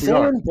 That is yes, we so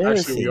are. Actually, we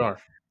embarrassing. are.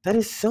 That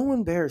is so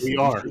embarrassing. We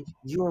are.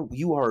 You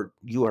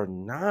are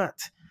not.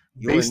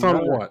 Based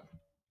on what?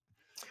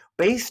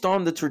 Based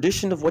on the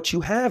tradition of what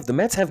you have. The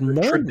Mets have The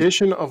none.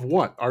 tradition of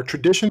what? Our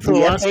tradition for the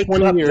The last FA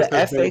 20 Cup, years the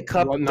has FA been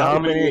Cup not winning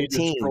dominant major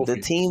team, the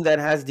trophies. team that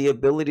has the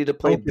ability to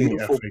play Don't give me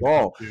beautiful FA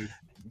ball. Cup,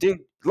 Dude,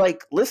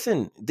 like,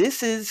 listen,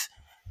 this is,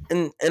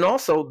 and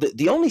also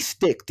the only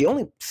stick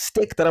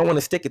that I want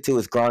to stick it to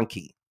is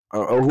Gronke.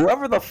 Or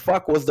whoever the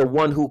fuck was the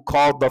one who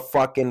called the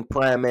fucking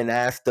Prem and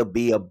asked to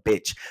be a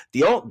bitch.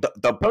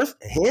 The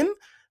person,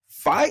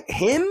 fight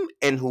him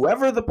and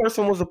whoever the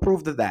person was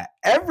approved of that.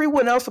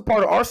 Everyone else a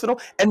part of Arsenal.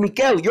 And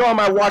Miguel, you're on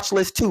my watch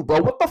list too,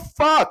 bro. What the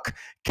fuck?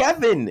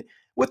 Kevin,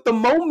 with the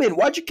moment,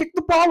 why'd you kick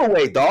the ball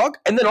away, dog?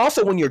 And then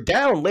also when you're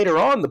down later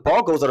on, the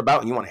ball goes out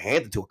about and you want to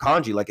hand it to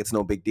Akanji like it's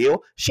no big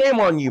deal. Shame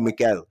on you,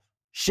 Miguel.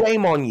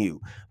 Shame on you.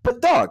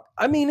 But dog,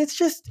 I mean,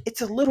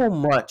 it's a little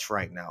much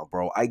right now,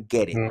 bro. I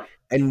get it. Mm.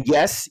 And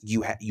yes,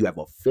 you have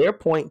a fair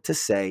point to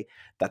say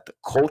that the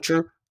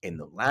culture in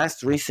the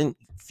last recent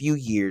few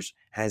years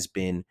has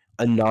been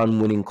a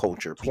non-winning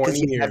culture.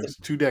 20 years,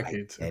 2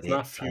 decades. It's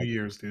not a few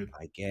years, dude.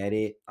 I get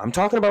it. I'm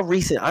talking about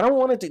recent. I don't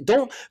want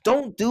to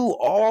don't do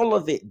all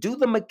of it. Do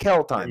the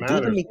Mikel time.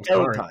 Do the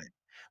Mikel time.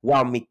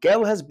 While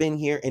Mikel has been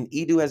here and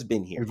Edu has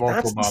been here.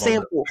 That's the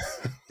sample.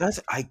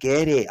 I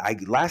get it.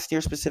 Last year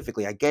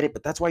specifically, I get it,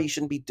 but that's why you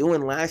shouldn't be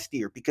doing last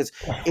year. Because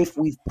if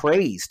we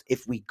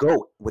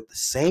go with the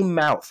same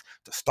mouth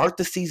to start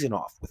the season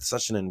off with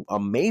such an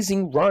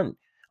amazing run.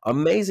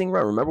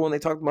 Remember when they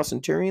talked about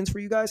Centurions for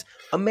you guys?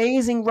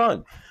 Amazing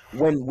run.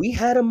 When we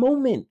had a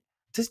moment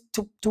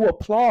to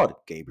applaud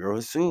Gabriel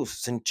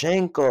Jesus,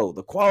 Zinchenko,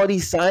 the quality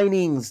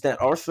signings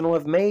that Arsenal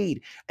have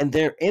made and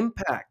their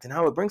impact and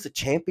how it brings a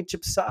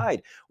championship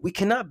side. We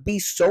cannot be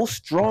so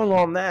strong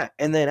on that.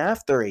 And then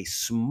after a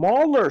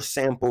smaller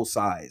sample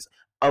size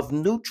of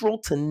neutral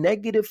to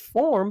negative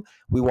form,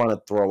 we want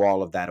to throw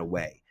all of that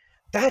away.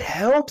 That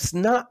helps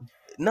not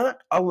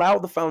allow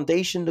the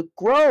foundation to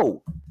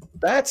grow.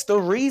 That's the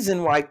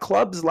reason why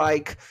clubs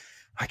like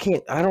I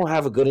don't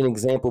have a good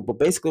example, but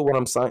basically what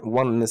I'm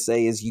wanting to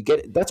say is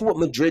that's what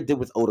Madrid did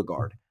with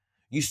Odegaard.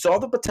 You saw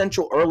the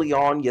potential early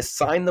on, you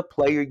sign the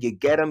player, you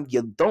get him,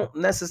 you don't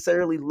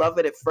necessarily love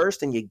it at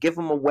first, and you give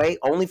him away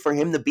only for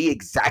him to be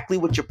exactly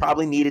what you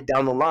probably needed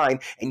down the line,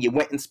 and you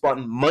went and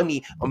spent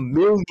money,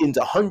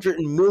 $100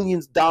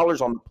 million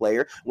on the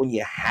player when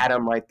you had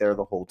him right there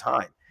the whole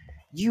time.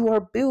 You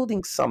are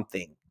building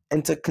something,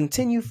 and to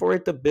continue for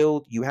it to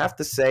build, you have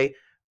to say,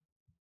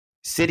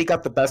 City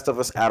got the best of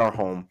us at our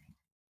home.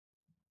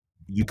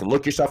 You can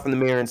look yourself in the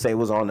mirror and say it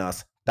was on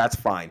us. That's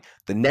fine.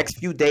 The next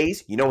few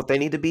days, you know what they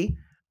need to be?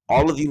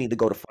 All of you need to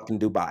go to fucking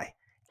Dubai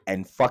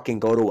and fucking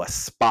go to a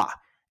spa.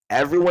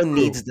 Everyone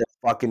needs the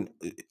fucking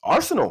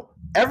Arsenal.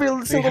 They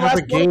have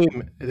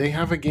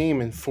a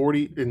game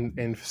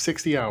in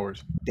 60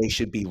 hours. They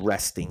should be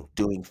resting,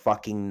 doing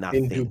fucking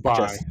nothing. In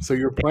Dubai. So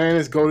your plan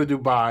is go to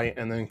Dubai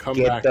and then come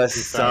back. Get the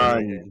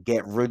sun,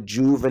 get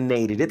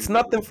rejuvenated. It's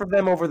nothing for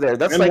them over there.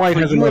 That's and like White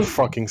has enough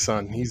fucking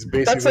sun. He's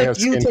basically that's like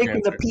you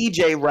taking the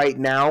PJ right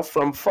now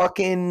from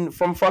fucking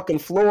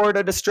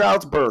Florida to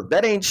Stroudsburg.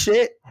 That ain't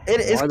shit.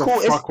 It's cool.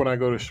 Why the fuck would I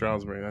go to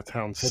Stroudsburg? That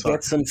town sucks.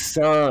 Get some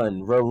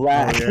sun,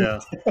 relax. Oh, yeah.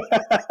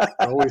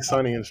 Always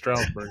sunny in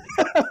Stroudsburg.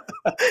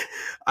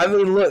 I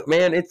mean, look,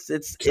 man, it's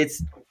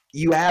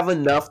you have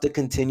enough to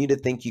continue to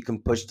think you can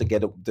push to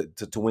get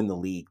to win the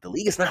league. The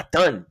league is not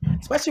done,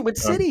 especially with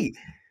City.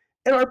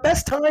 In our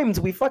best times,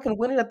 we fucking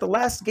win it at the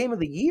last game of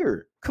the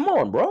year. Come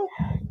on, bro.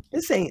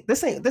 This ain't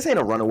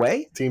a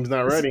runaway. Team's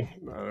not ready.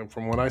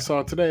 From what I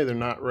saw today, they're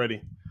not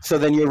ready. So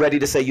then you're ready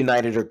to say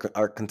United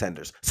are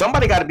contenders.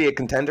 Somebody got to be a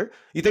contender.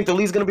 You think the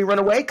league's going to be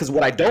runaway? Because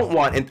what I don't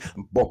want, and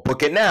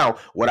book it now,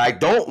 what I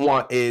don't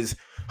want is,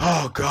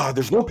 oh, God,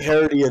 there's no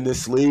parity in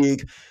this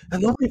league.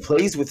 And nobody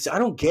plays with – I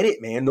don't get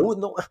it, man.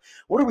 No.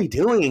 What are we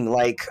doing?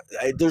 Like,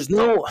 there's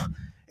no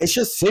 – It's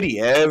just City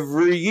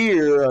every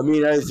year. I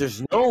mean,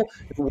 there's no.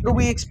 What do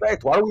we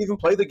expect? Why do we even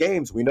play the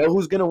games? We know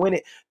who's going to win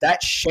it.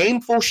 That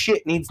shameful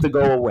shit needs to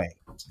go away.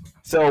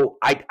 So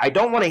I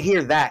don't want to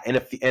hear that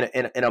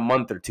in a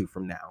month or two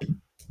from now.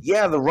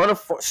 Yeah, the run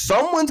of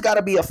someone's got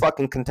to be a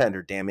fucking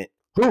contender. Damn it,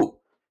 who?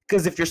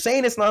 Because if you're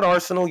saying it's not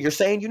Arsenal, you're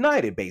saying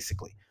United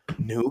basically.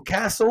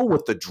 Newcastle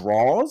with the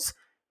draws,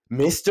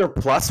 Mister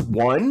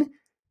 +1,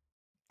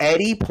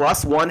 Eddie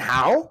 +1.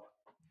 How?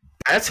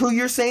 That's who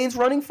you're saying's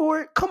running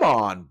for it? Come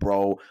on,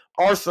 bro.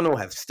 Arsenal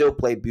have still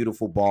played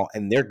beautiful ball,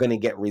 and they're going to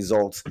get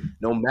results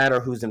no matter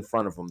who's in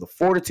front of them. The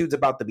fortitude's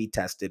about to be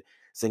tested.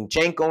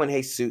 Zinchenko and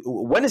Jesus.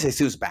 When is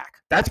Jesus back?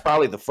 That's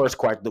probably the first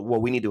question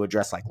what we need to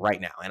address like right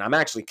now, and I'm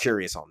actually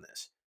curious on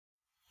this.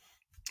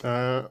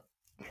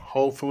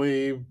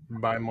 Hopefully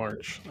by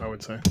March, I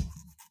would say.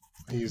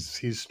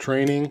 He's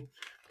training.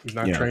 He's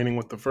not training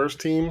with the first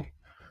team,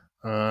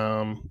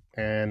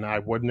 and I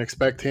wouldn't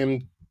expect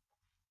him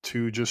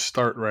to just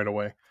start right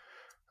away.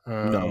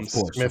 No, of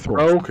course. Smith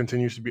Rowe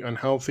continues to be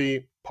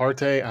unhealthy.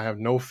 Partey, I have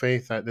no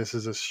faith that this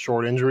is a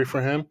short injury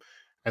for him,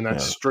 and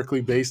that's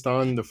strictly based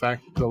on the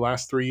fact the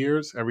last 3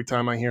 years. Every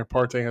time I hear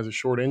Partey has a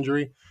short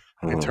injury,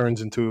 it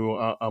turns into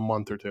a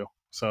month or two.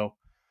 So,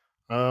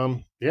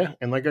 and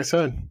like I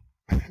said,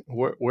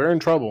 we're in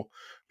trouble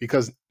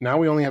because now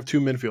we only have 2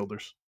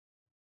 midfielders.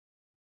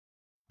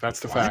 That's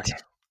the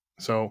fact.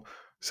 So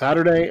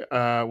Saturday,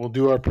 we'll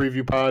do our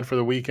preview pod for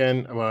the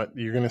weekend. But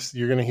you're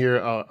gonna hear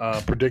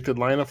a predicted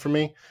lineup for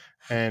me,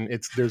 and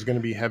there's gonna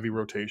be heavy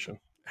rotation.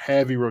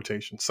 Heavy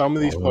rotation. Some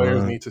of these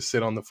players need to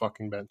sit on the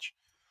fucking bench.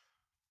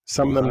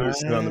 Some of them need to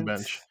sit on the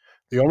bench.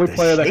 The only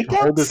player that can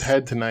hold his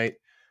head tonight,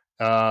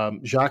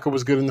 Xhaka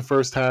was good in the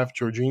first half.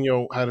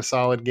 Jorginho had a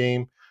solid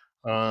game.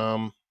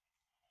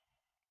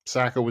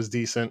 Saka was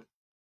decent.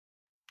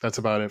 That's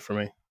about it for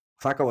me.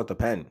 Saka with the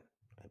pen.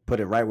 Put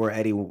it right where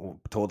Eddie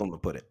told him to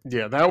put it.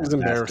 Yeah, that was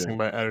embarrassing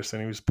by Ederson.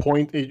 He was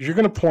You're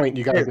going to point.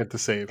 You got to get the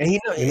save. And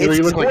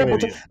it's like an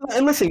idiot.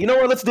 And listen, you know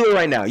what? Let's do it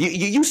right now.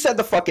 You said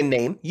the fucking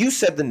name. You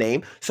said the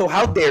name. So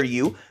how dare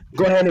you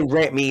go ahead and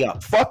rant me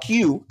up? Fuck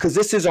you, because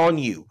this is on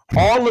you.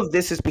 All of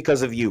this is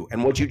because of you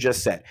and what you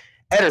just said.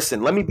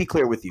 Ederson, let me be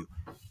clear with you.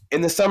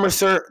 In the summer,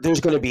 sir,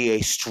 there's going to be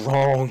a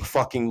strong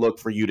fucking look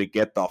for you to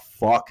get the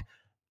fuck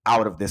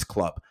out of this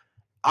club.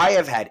 I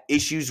have had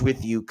issues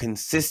with you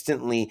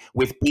consistently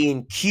with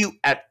being cute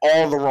at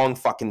all the wrong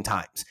fucking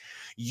times.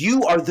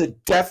 You are the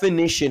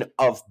definition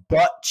of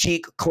butt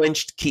cheek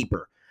clenched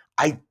keeper.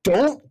 I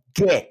don't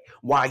get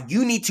why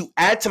you need to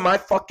add to my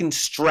fucking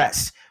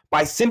stress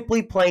by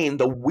simply playing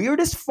the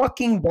weirdest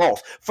fucking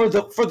balls. For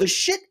the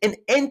shit and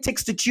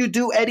antics that you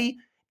do, Eddie,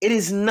 it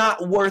is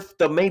not worth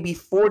the maybe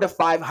 4 to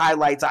 5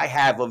 highlights I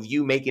have of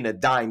you making a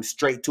dime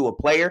straight to a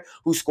player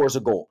who scores a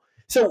goal.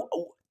 So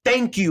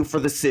thank you for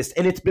the assist,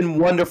 and it's been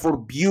wonderful,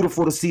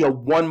 beautiful to see a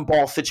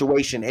one-ball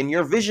situation, and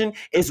your vision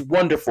is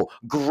wonderful.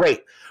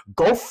 Great.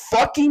 Go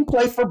fucking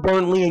play for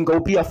Burnley and go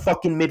be a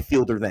fucking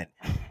midfielder then.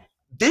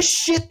 This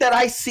shit that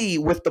I see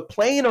with the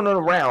playing on and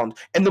around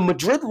and the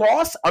Madrid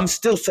loss, I'm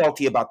still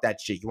salty about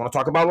that shit. You want to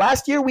talk about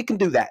last year? We can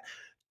do that.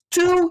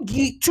 Two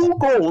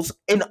goals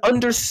in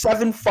under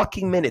 7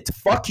 fucking minutes.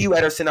 Fuck you,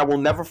 Ederson. I will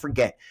never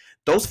forget.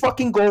 Those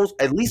fucking goals,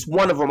 at least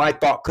one of them I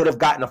thought could have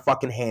gotten a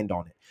fucking hand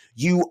on it.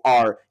 You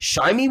are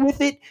shymy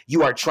with it.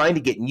 You are trying to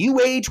get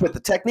new age with the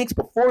techniques.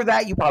 Before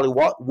that, you probably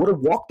would have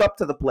walked up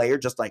to the player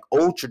just like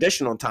old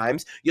traditional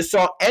times. You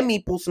saw Emmy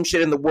pull some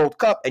shit in the World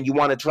Cup, and you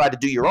want to try to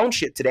do your own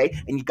shit today,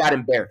 and you got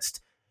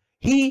embarrassed.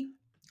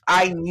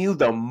 I knew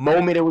the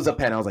moment it was a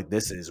pen, I was like,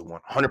 this is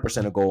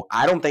 100% a goal.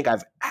 I don't think I'm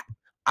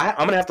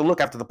going to have to look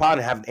after the pod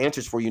and have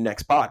answers for you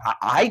next pod.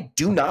 I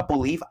do not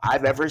believe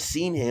I've ever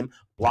seen him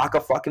block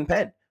a fucking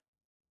pen.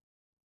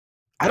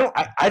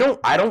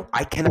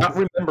 I cannot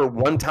remember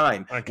one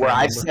time where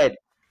I've said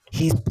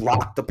he's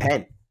blocked the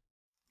pen.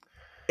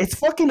 It's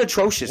fucking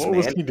atrocious, man. What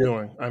was he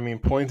doing? I mean,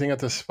 pointing at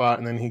the spot,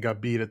 and then he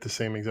got beat at the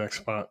same exact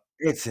spot.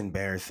 It's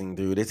embarrassing,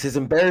 dude. It's his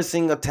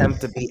embarrassing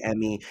attempt to beat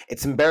Emmy.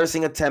 It's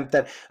embarrassing attempt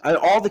that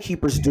all the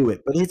keepers do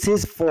it, but it's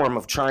his form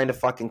of trying to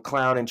fucking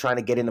clown and trying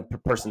to get in a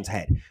person's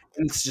head.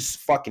 And it's just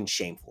fucking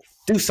shameful.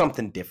 Do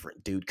something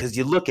different, dude, because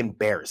you look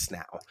embarrassed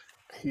now.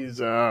 He's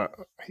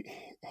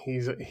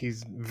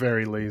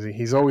very lazy.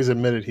 He's always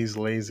admitted he's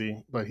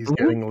lazy, but he's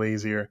getting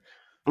lazier.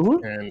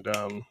 And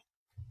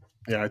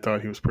I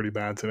thought he was pretty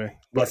bad today.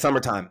 But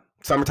summertime's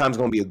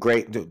going to be a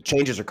great. Dude,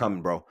 changes are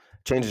coming, bro.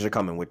 Changes are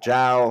coming with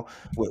João,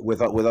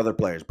 with other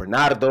players.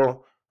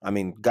 Bernardo, I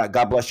mean,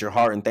 God bless your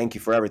heart and thank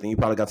you for everything. You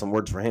probably got some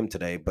words for him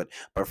today, but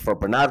for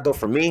Bernardo,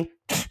 for me,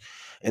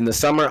 in the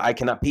summer, I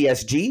cannot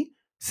PSG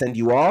send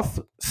you off,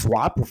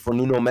 swap for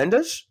Nuno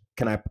Mendes.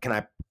 Can I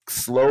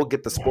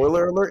get the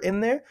spoiler alert in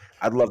there?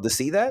 I'd love to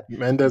see that.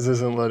 Mendes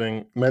isn't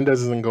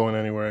going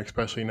anywhere,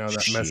 especially now that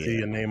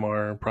Messi and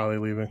Neymar are probably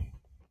leaving.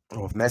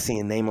 Oh, if Messi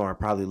and Neymar are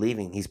probably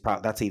leaving,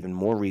 that's even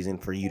more reason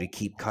for you to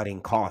keep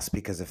cutting costs,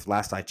 because if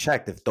last I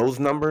checked, if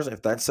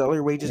that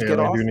salary wages get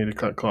off, you need to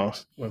cut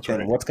costs. That's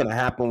right. What's going to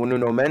happen with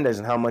Nuno Mendes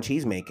and how much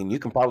he's making? You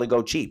can probably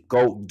go cheap.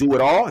 Go do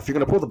it all. If you're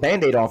going to pull the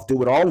Band-Aid off,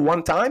 do it all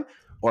one time.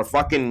 or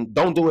fucking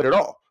don't do it at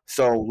all.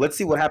 So let's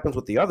see what happens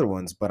with the other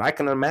ones. But I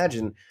can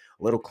imagine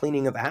a little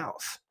cleaning of the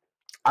house.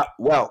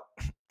 Well,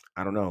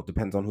 I don't know.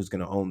 Depends on who's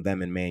going to own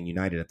them and Man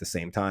United at the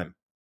same time.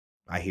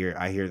 I hear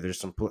there's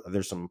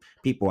some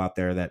people out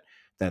there that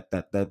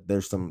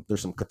there's some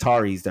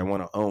Qataris that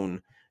want to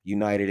own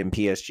United and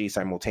PSG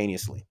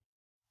simultaneously,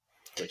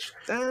 which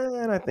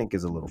that I think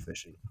is a little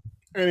fishy.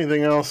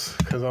 Anything else?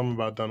 Because I'm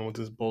about done with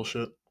this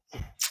bullshit.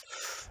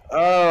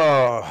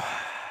 Oh,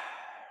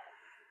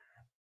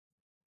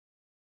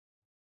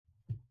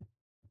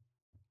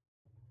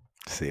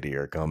 City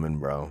are coming,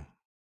 bro.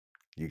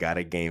 You got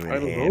a game in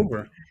hand.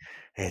 Over.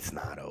 It's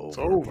not over. It's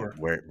over.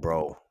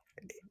 Bro.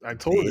 I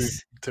told you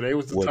today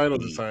was the title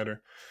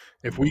decider.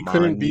 If we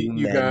couldn't beat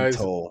you guys,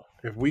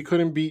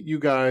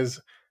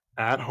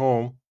 at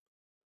home,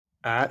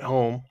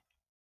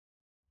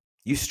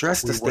 you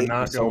stressed the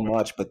statement so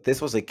much, but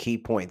this was a key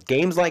point.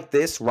 Games like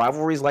this,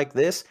 rivalries like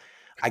this,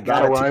 I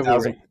got a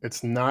rivalry.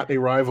 It's not a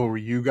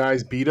rivalry. You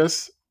guys beat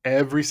us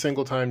every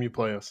single time you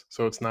play us,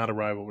 so it's not a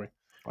rivalry.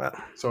 Well,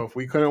 so if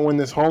we couldn't win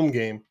this home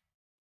game,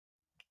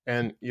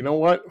 and you know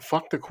what?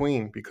 Fuck the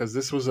Queen, because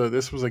this was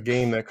a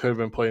game that could have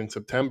been played in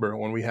September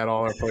when we had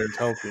all our players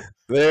healthy.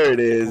 There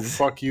it is.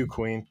 Well, fuck you,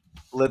 Queen.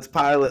 Let's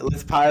pile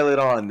it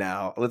on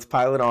now. Let's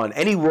pile it on.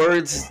 Any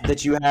words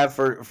that you have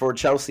for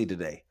Chelsea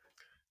today?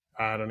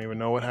 I don't even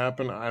know what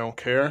happened. I don't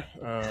care.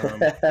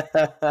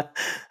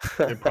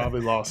 They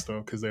probably lost,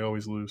 though, because they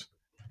always lose.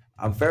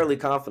 I'm fairly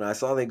confident. I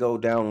saw they go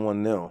down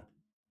 1-0.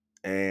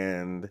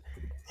 And,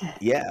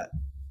 yeah,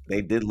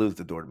 they did lose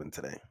to Dortmund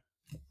today.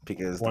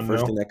 Because the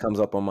first thing that comes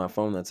up on my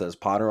phone that says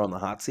Potter on the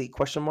hot seat, ?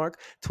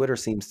 Twitter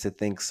seems to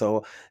think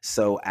so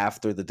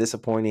after the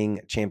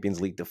disappointing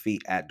Champions League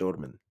defeat at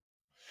Dortmund.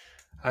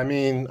 I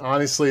mean,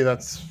 honestly,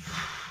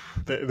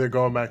 they're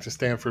going back to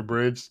Stamford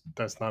Bridge.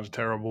 That's not a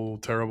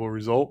terrible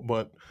result,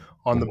 but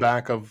on the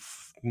back of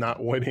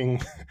not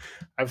winning,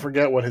 I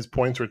forget what his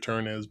points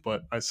return is,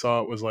 but I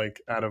saw it was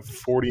like out of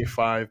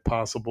 45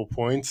 possible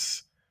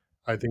points,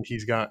 I think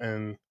he's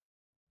gotten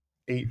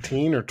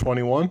 18 or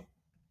 21,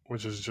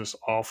 which is just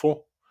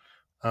awful.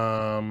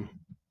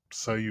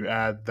 So you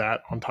add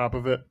that on top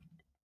of it.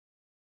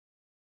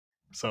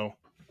 So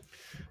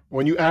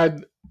when you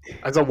add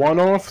as a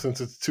one-off, since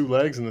it's 2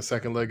 legs and the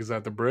second leg is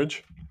at the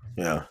bridge,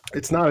 yeah,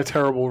 it's not a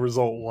terrible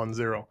result,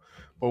 1-0.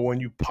 But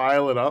when you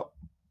pile it up,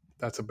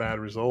 that's a bad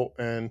result.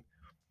 And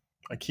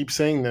I keep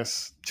saying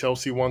this,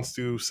 Chelsea wants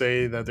to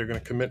say that they're going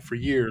to commit for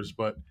years,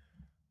 but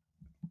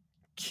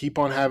keep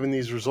on having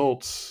these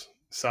results.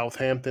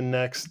 Southampton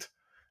next,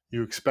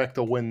 you expect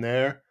a win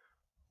there,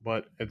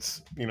 but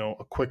it's, a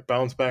quick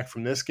bounce back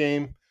from this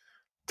game.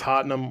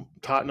 Tottenham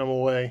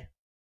away.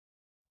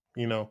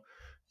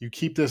 You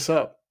keep this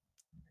up,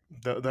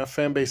 that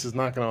fan base is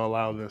not going to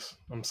allow this.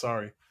 I'm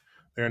sorry.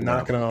 They're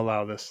not going to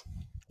allow this.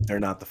 They're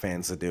not the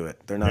fans to do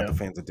it. The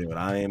fans to do it.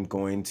 I am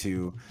going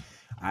to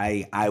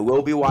I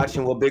will be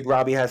watching what Big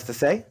Robbie has to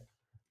say.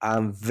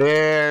 I'm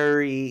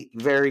very,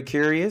 very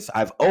curious.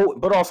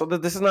 But also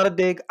this is not a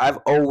dig. I've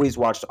always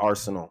watched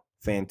Arsenal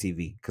fan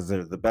TV because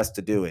they're the best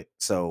to do it.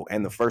 So,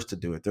 and the first to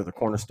do it. They're the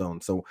cornerstone.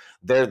 So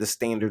they're the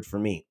standard for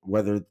me.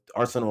 Whether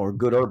Arsenal are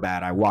good or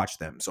bad, I watch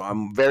them. So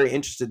I'm very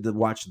interested to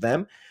watch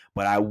them.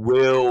 But I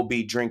will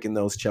be drinking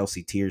those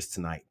Chelsea tears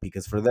tonight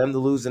because for them to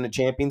lose in the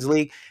Champions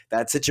League,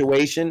 that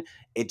situation,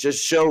 it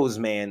just shows,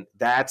 man,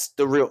 that's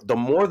the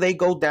more they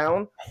go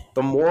down,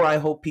 the more I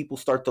hope people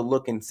start to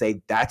look and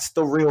say, that's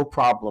the real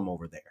problem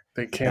over there.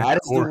 That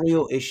is the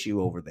real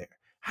issue over there.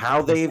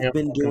 How they've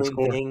been doing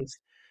things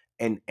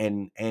and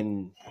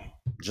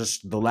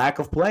just the lack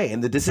of play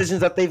and the decisions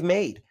that they've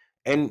made.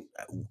 And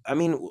I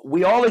mean,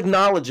 we all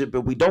acknowledge it,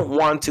 but we don't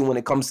want to when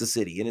it comes to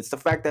City. And it's the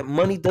fact that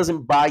money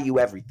doesn't buy you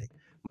everything.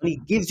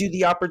 Money gives you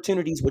the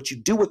opportunities. What you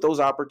do with those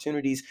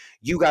opportunities,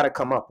 you got to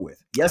come up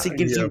with. Yes, it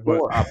gives you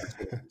more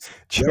opportunities.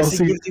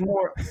 Chelsea gives you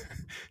more.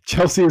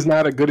 Chelsea is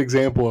not a good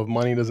example of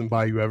money doesn't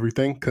buy you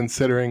everything,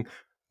 considering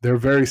they're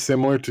very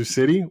similar to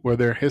City, where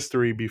their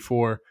history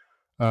before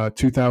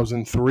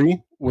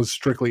 2003 was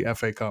strictly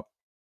FA Cup.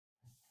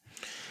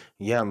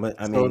 Yeah, but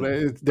I mean,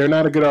 so they're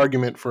not a good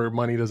argument for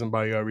money doesn't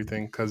buy you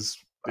everything because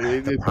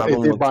it did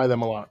buy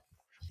them a lot.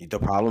 The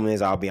problem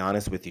is, I'll be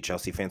honest with you,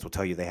 Chelsea fans will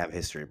tell you they have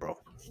history, bro.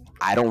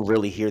 I don't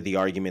really hear the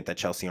argument that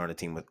Chelsea aren't a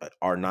team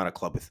are not a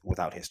club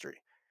without history.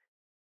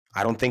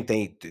 I don't think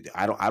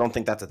I don't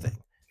think that's a thing.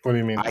 What do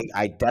you mean?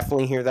 I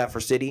definitely hear that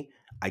for City.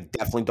 I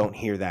definitely don't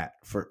hear that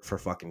for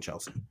fucking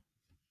Chelsea.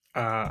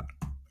 I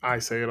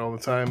say it all the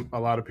time.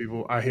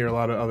 I hear a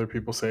lot of other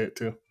people say it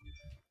too.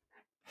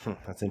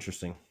 That's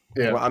interesting.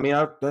 Yeah. Well, I mean,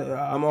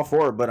 I'm all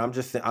for it, but I'm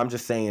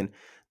just saying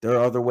there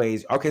are other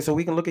ways. Okay, so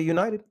we can look at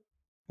United.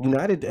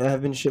 United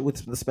have been shit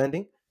with the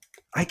spending.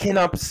 I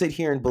cannot sit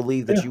here and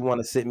believe that you want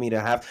to sit me to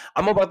have.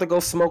 I'm about to go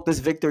smoke this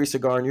victory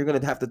cigar, and you're going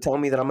to have to tell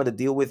me that I'm going to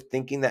deal with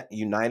thinking that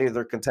United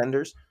are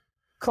contenders.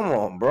 Come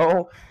on,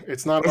 bro.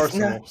 It's not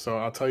Arsenal, so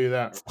I'll tell you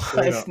that.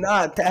 It's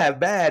not that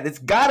bad. It's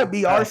got to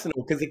be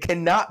Arsenal because it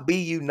cannot be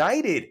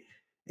United.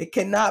 It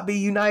cannot be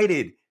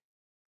United.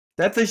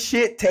 That's a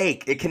shit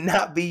take. It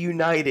cannot be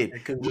United.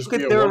 It can just Look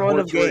be at a their run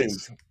one-horse of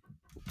games. race.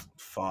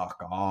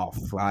 Fuck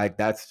off. Like,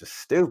 that's just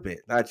stupid.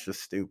 That's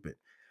just stupid.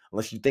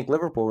 Unless you think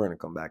Liverpool are going to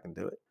come back and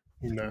do it.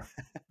 No,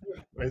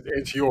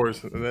 it's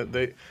yours.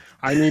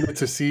 I needed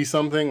to see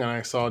something, and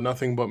I saw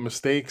nothing but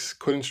mistakes.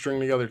 Couldn't string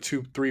together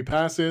 2-3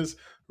 passes.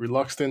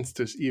 Reluctance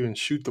to even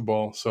shoot the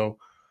ball. So,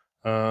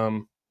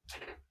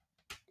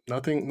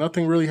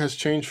 nothing really has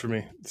changed for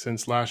me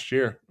since last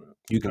year.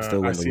 You can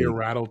still win I the see league. a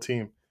rattled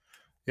team.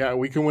 Yeah,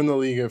 we can win the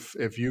league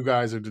if you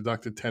guys are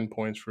deducted 10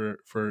 points for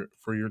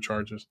your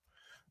charges.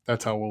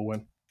 That's how we'll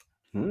win.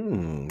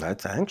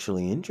 That's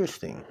actually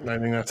interesting. I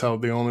think that's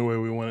the only way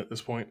we win at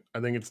this point. I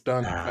think it's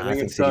done. I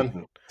think it's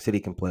done. City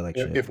can play like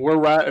shit. If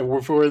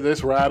we're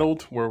this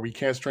rattled, where we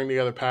can't string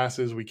together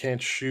passes, we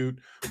can't shoot,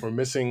 we're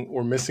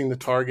missing the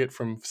target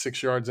from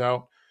 6 yards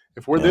out.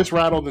 If we're this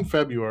rattled in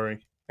February,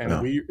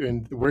 and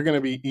we're going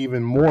to be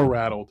even more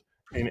rattled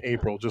in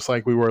April, just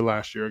like we were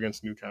last year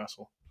against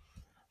Newcastle.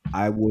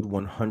 I would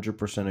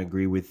 100%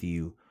 agree with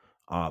you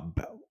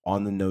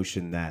on the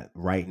notion that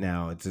right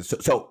now it's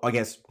so. I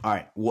guess all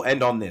right. We'll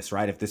end on this,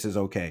 right? If this is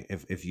okay,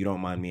 if you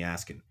don't mind me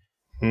asking,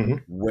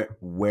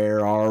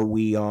 where are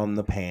we on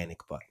the panic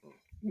button?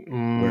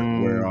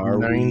 Where are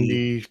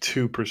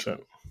 92%.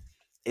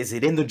 Is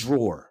it in the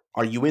drawer?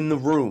 Are you in the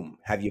room?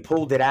 Have you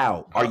pulled it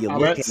out? Are you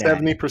looking at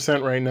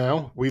 70% right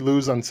now? We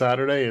lose on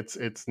Saturday.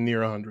 It's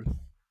near 100.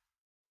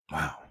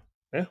 Wow.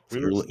 Yeah, so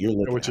you're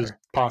looking which is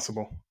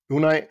possible.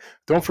 Unai,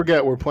 don't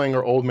forget we're playing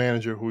our old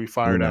manager who we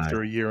fired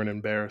after a year and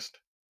embarrassed.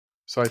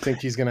 So I think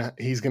he's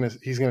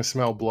gonna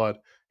smell blood.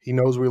 He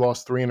knows we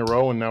lost 3 in a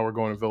row and now we're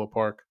going to Villa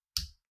Park.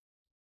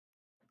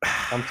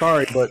 I'm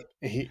sorry, but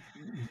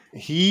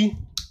he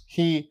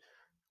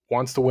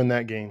wants to win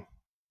that game.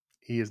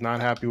 He is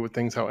not happy with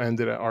things how it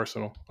ended at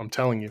Arsenal. I'm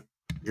telling you.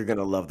 You're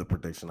gonna love the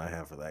prediction I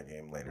have for that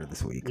game later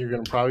this week. You're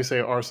gonna probably say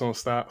Arsenal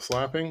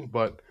slapping,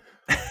 but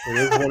it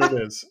is what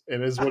it is.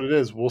 It is what it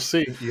is. We'll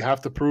see. You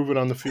have to prove it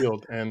on the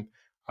field, and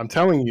I'm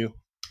telling you,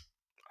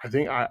 I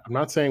think I'm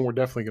not saying we're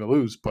definitely going to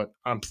lose, but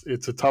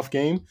it's a tough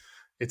game.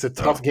 It's a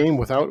tough game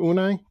without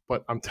Unai,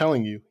 but I'm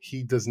telling you,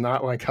 he does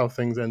not like how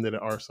things ended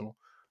at Arsenal.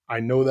 I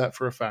know that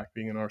for a fact,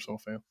 being an Arsenal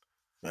fan.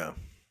 Yeah.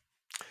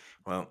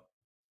 Well,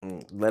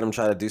 let him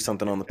try to do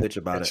something on the pitch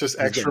about it. It's just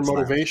extra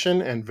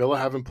motivation, and Villa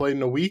haven't played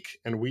in a week,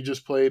 and we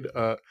just played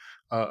a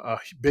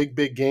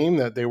big game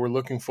that they were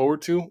looking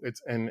forward to.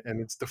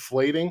 It's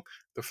deflating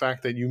the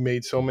fact that you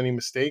made so many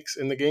mistakes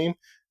in the game,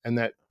 and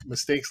that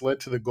mistakes led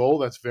to the goal.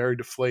 That's very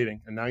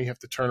deflating. And now you have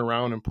to turn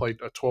around and play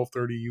a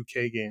 12:30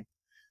 UK game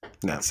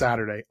on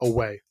Saturday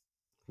away.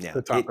 Yeah,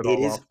 to top it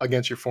all off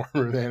against your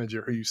former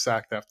manager who you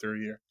sacked after a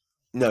year.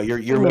 No,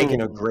 you're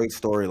making a great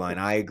storyline.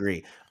 I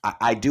agree.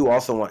 I do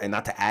also want, and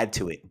not to add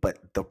to it,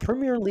 but the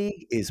Premier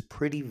League is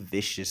pretty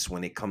vicious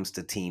when it comes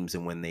to teams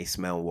and when they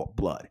smell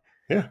blood.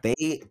 Yeah.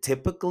 They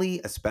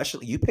typically,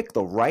 especially, you pick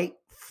the right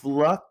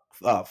flow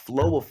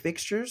of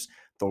fixtures,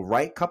 the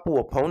right couple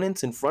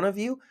opponents in front of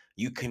you,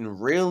 you can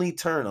really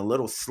turn a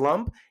little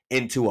slump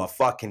into a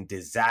fucking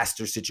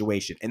disaster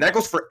situation. And that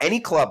goes for any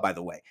club, by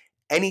the way.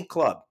 Any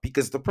club.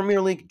 Because the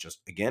Premier League,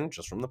 just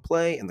from the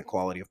play and the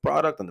quality of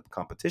product and the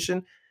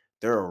competition,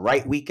 there are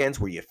right weekends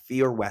where you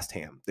fear West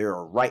Ham. There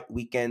are right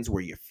weekends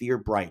where you fear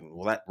Brighton.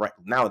 Well,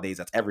 nowadays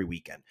that's every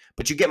weekend.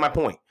 But you get my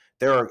point.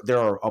 There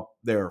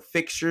are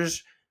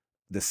fixtures.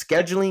 The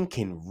scheduling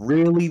can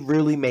really,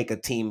 really make a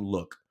team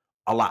look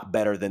a lot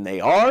better than they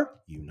are.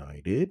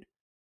 United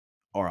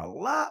are a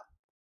lot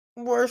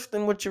worse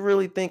than what you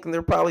really think, and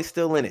they're probably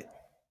still in it.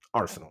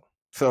 Arsenal.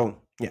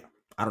 So yeah,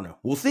 I don't know.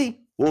 We'll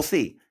see.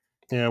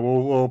 Yeah,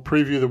 we'll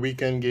preview the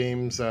weekend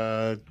games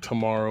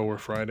tomorrow or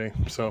Friday.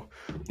 So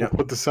we'll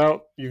put this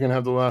out. You can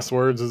have the last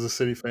words as a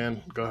City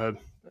fan. Go ahead.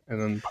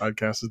 And then the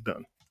podcast is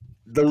done.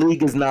 The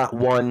league is not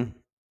won.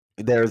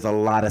 There's a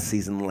lot of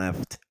season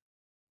left.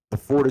 The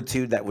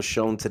fortitude that was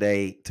shown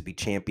today to be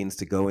champions,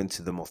 to go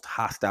into the most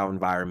hostile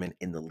environment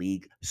in the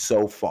league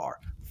so far.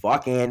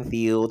 Fuck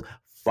Anfield.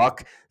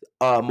 Fuck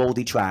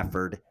Moldy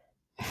Trafford.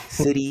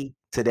 City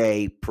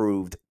today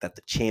proved that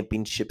the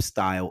championship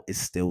style is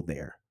still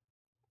there.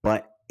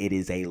 But it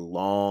is a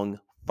long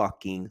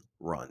fucking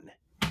run.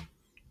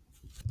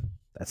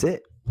 That's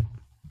it.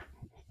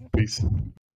 Peace.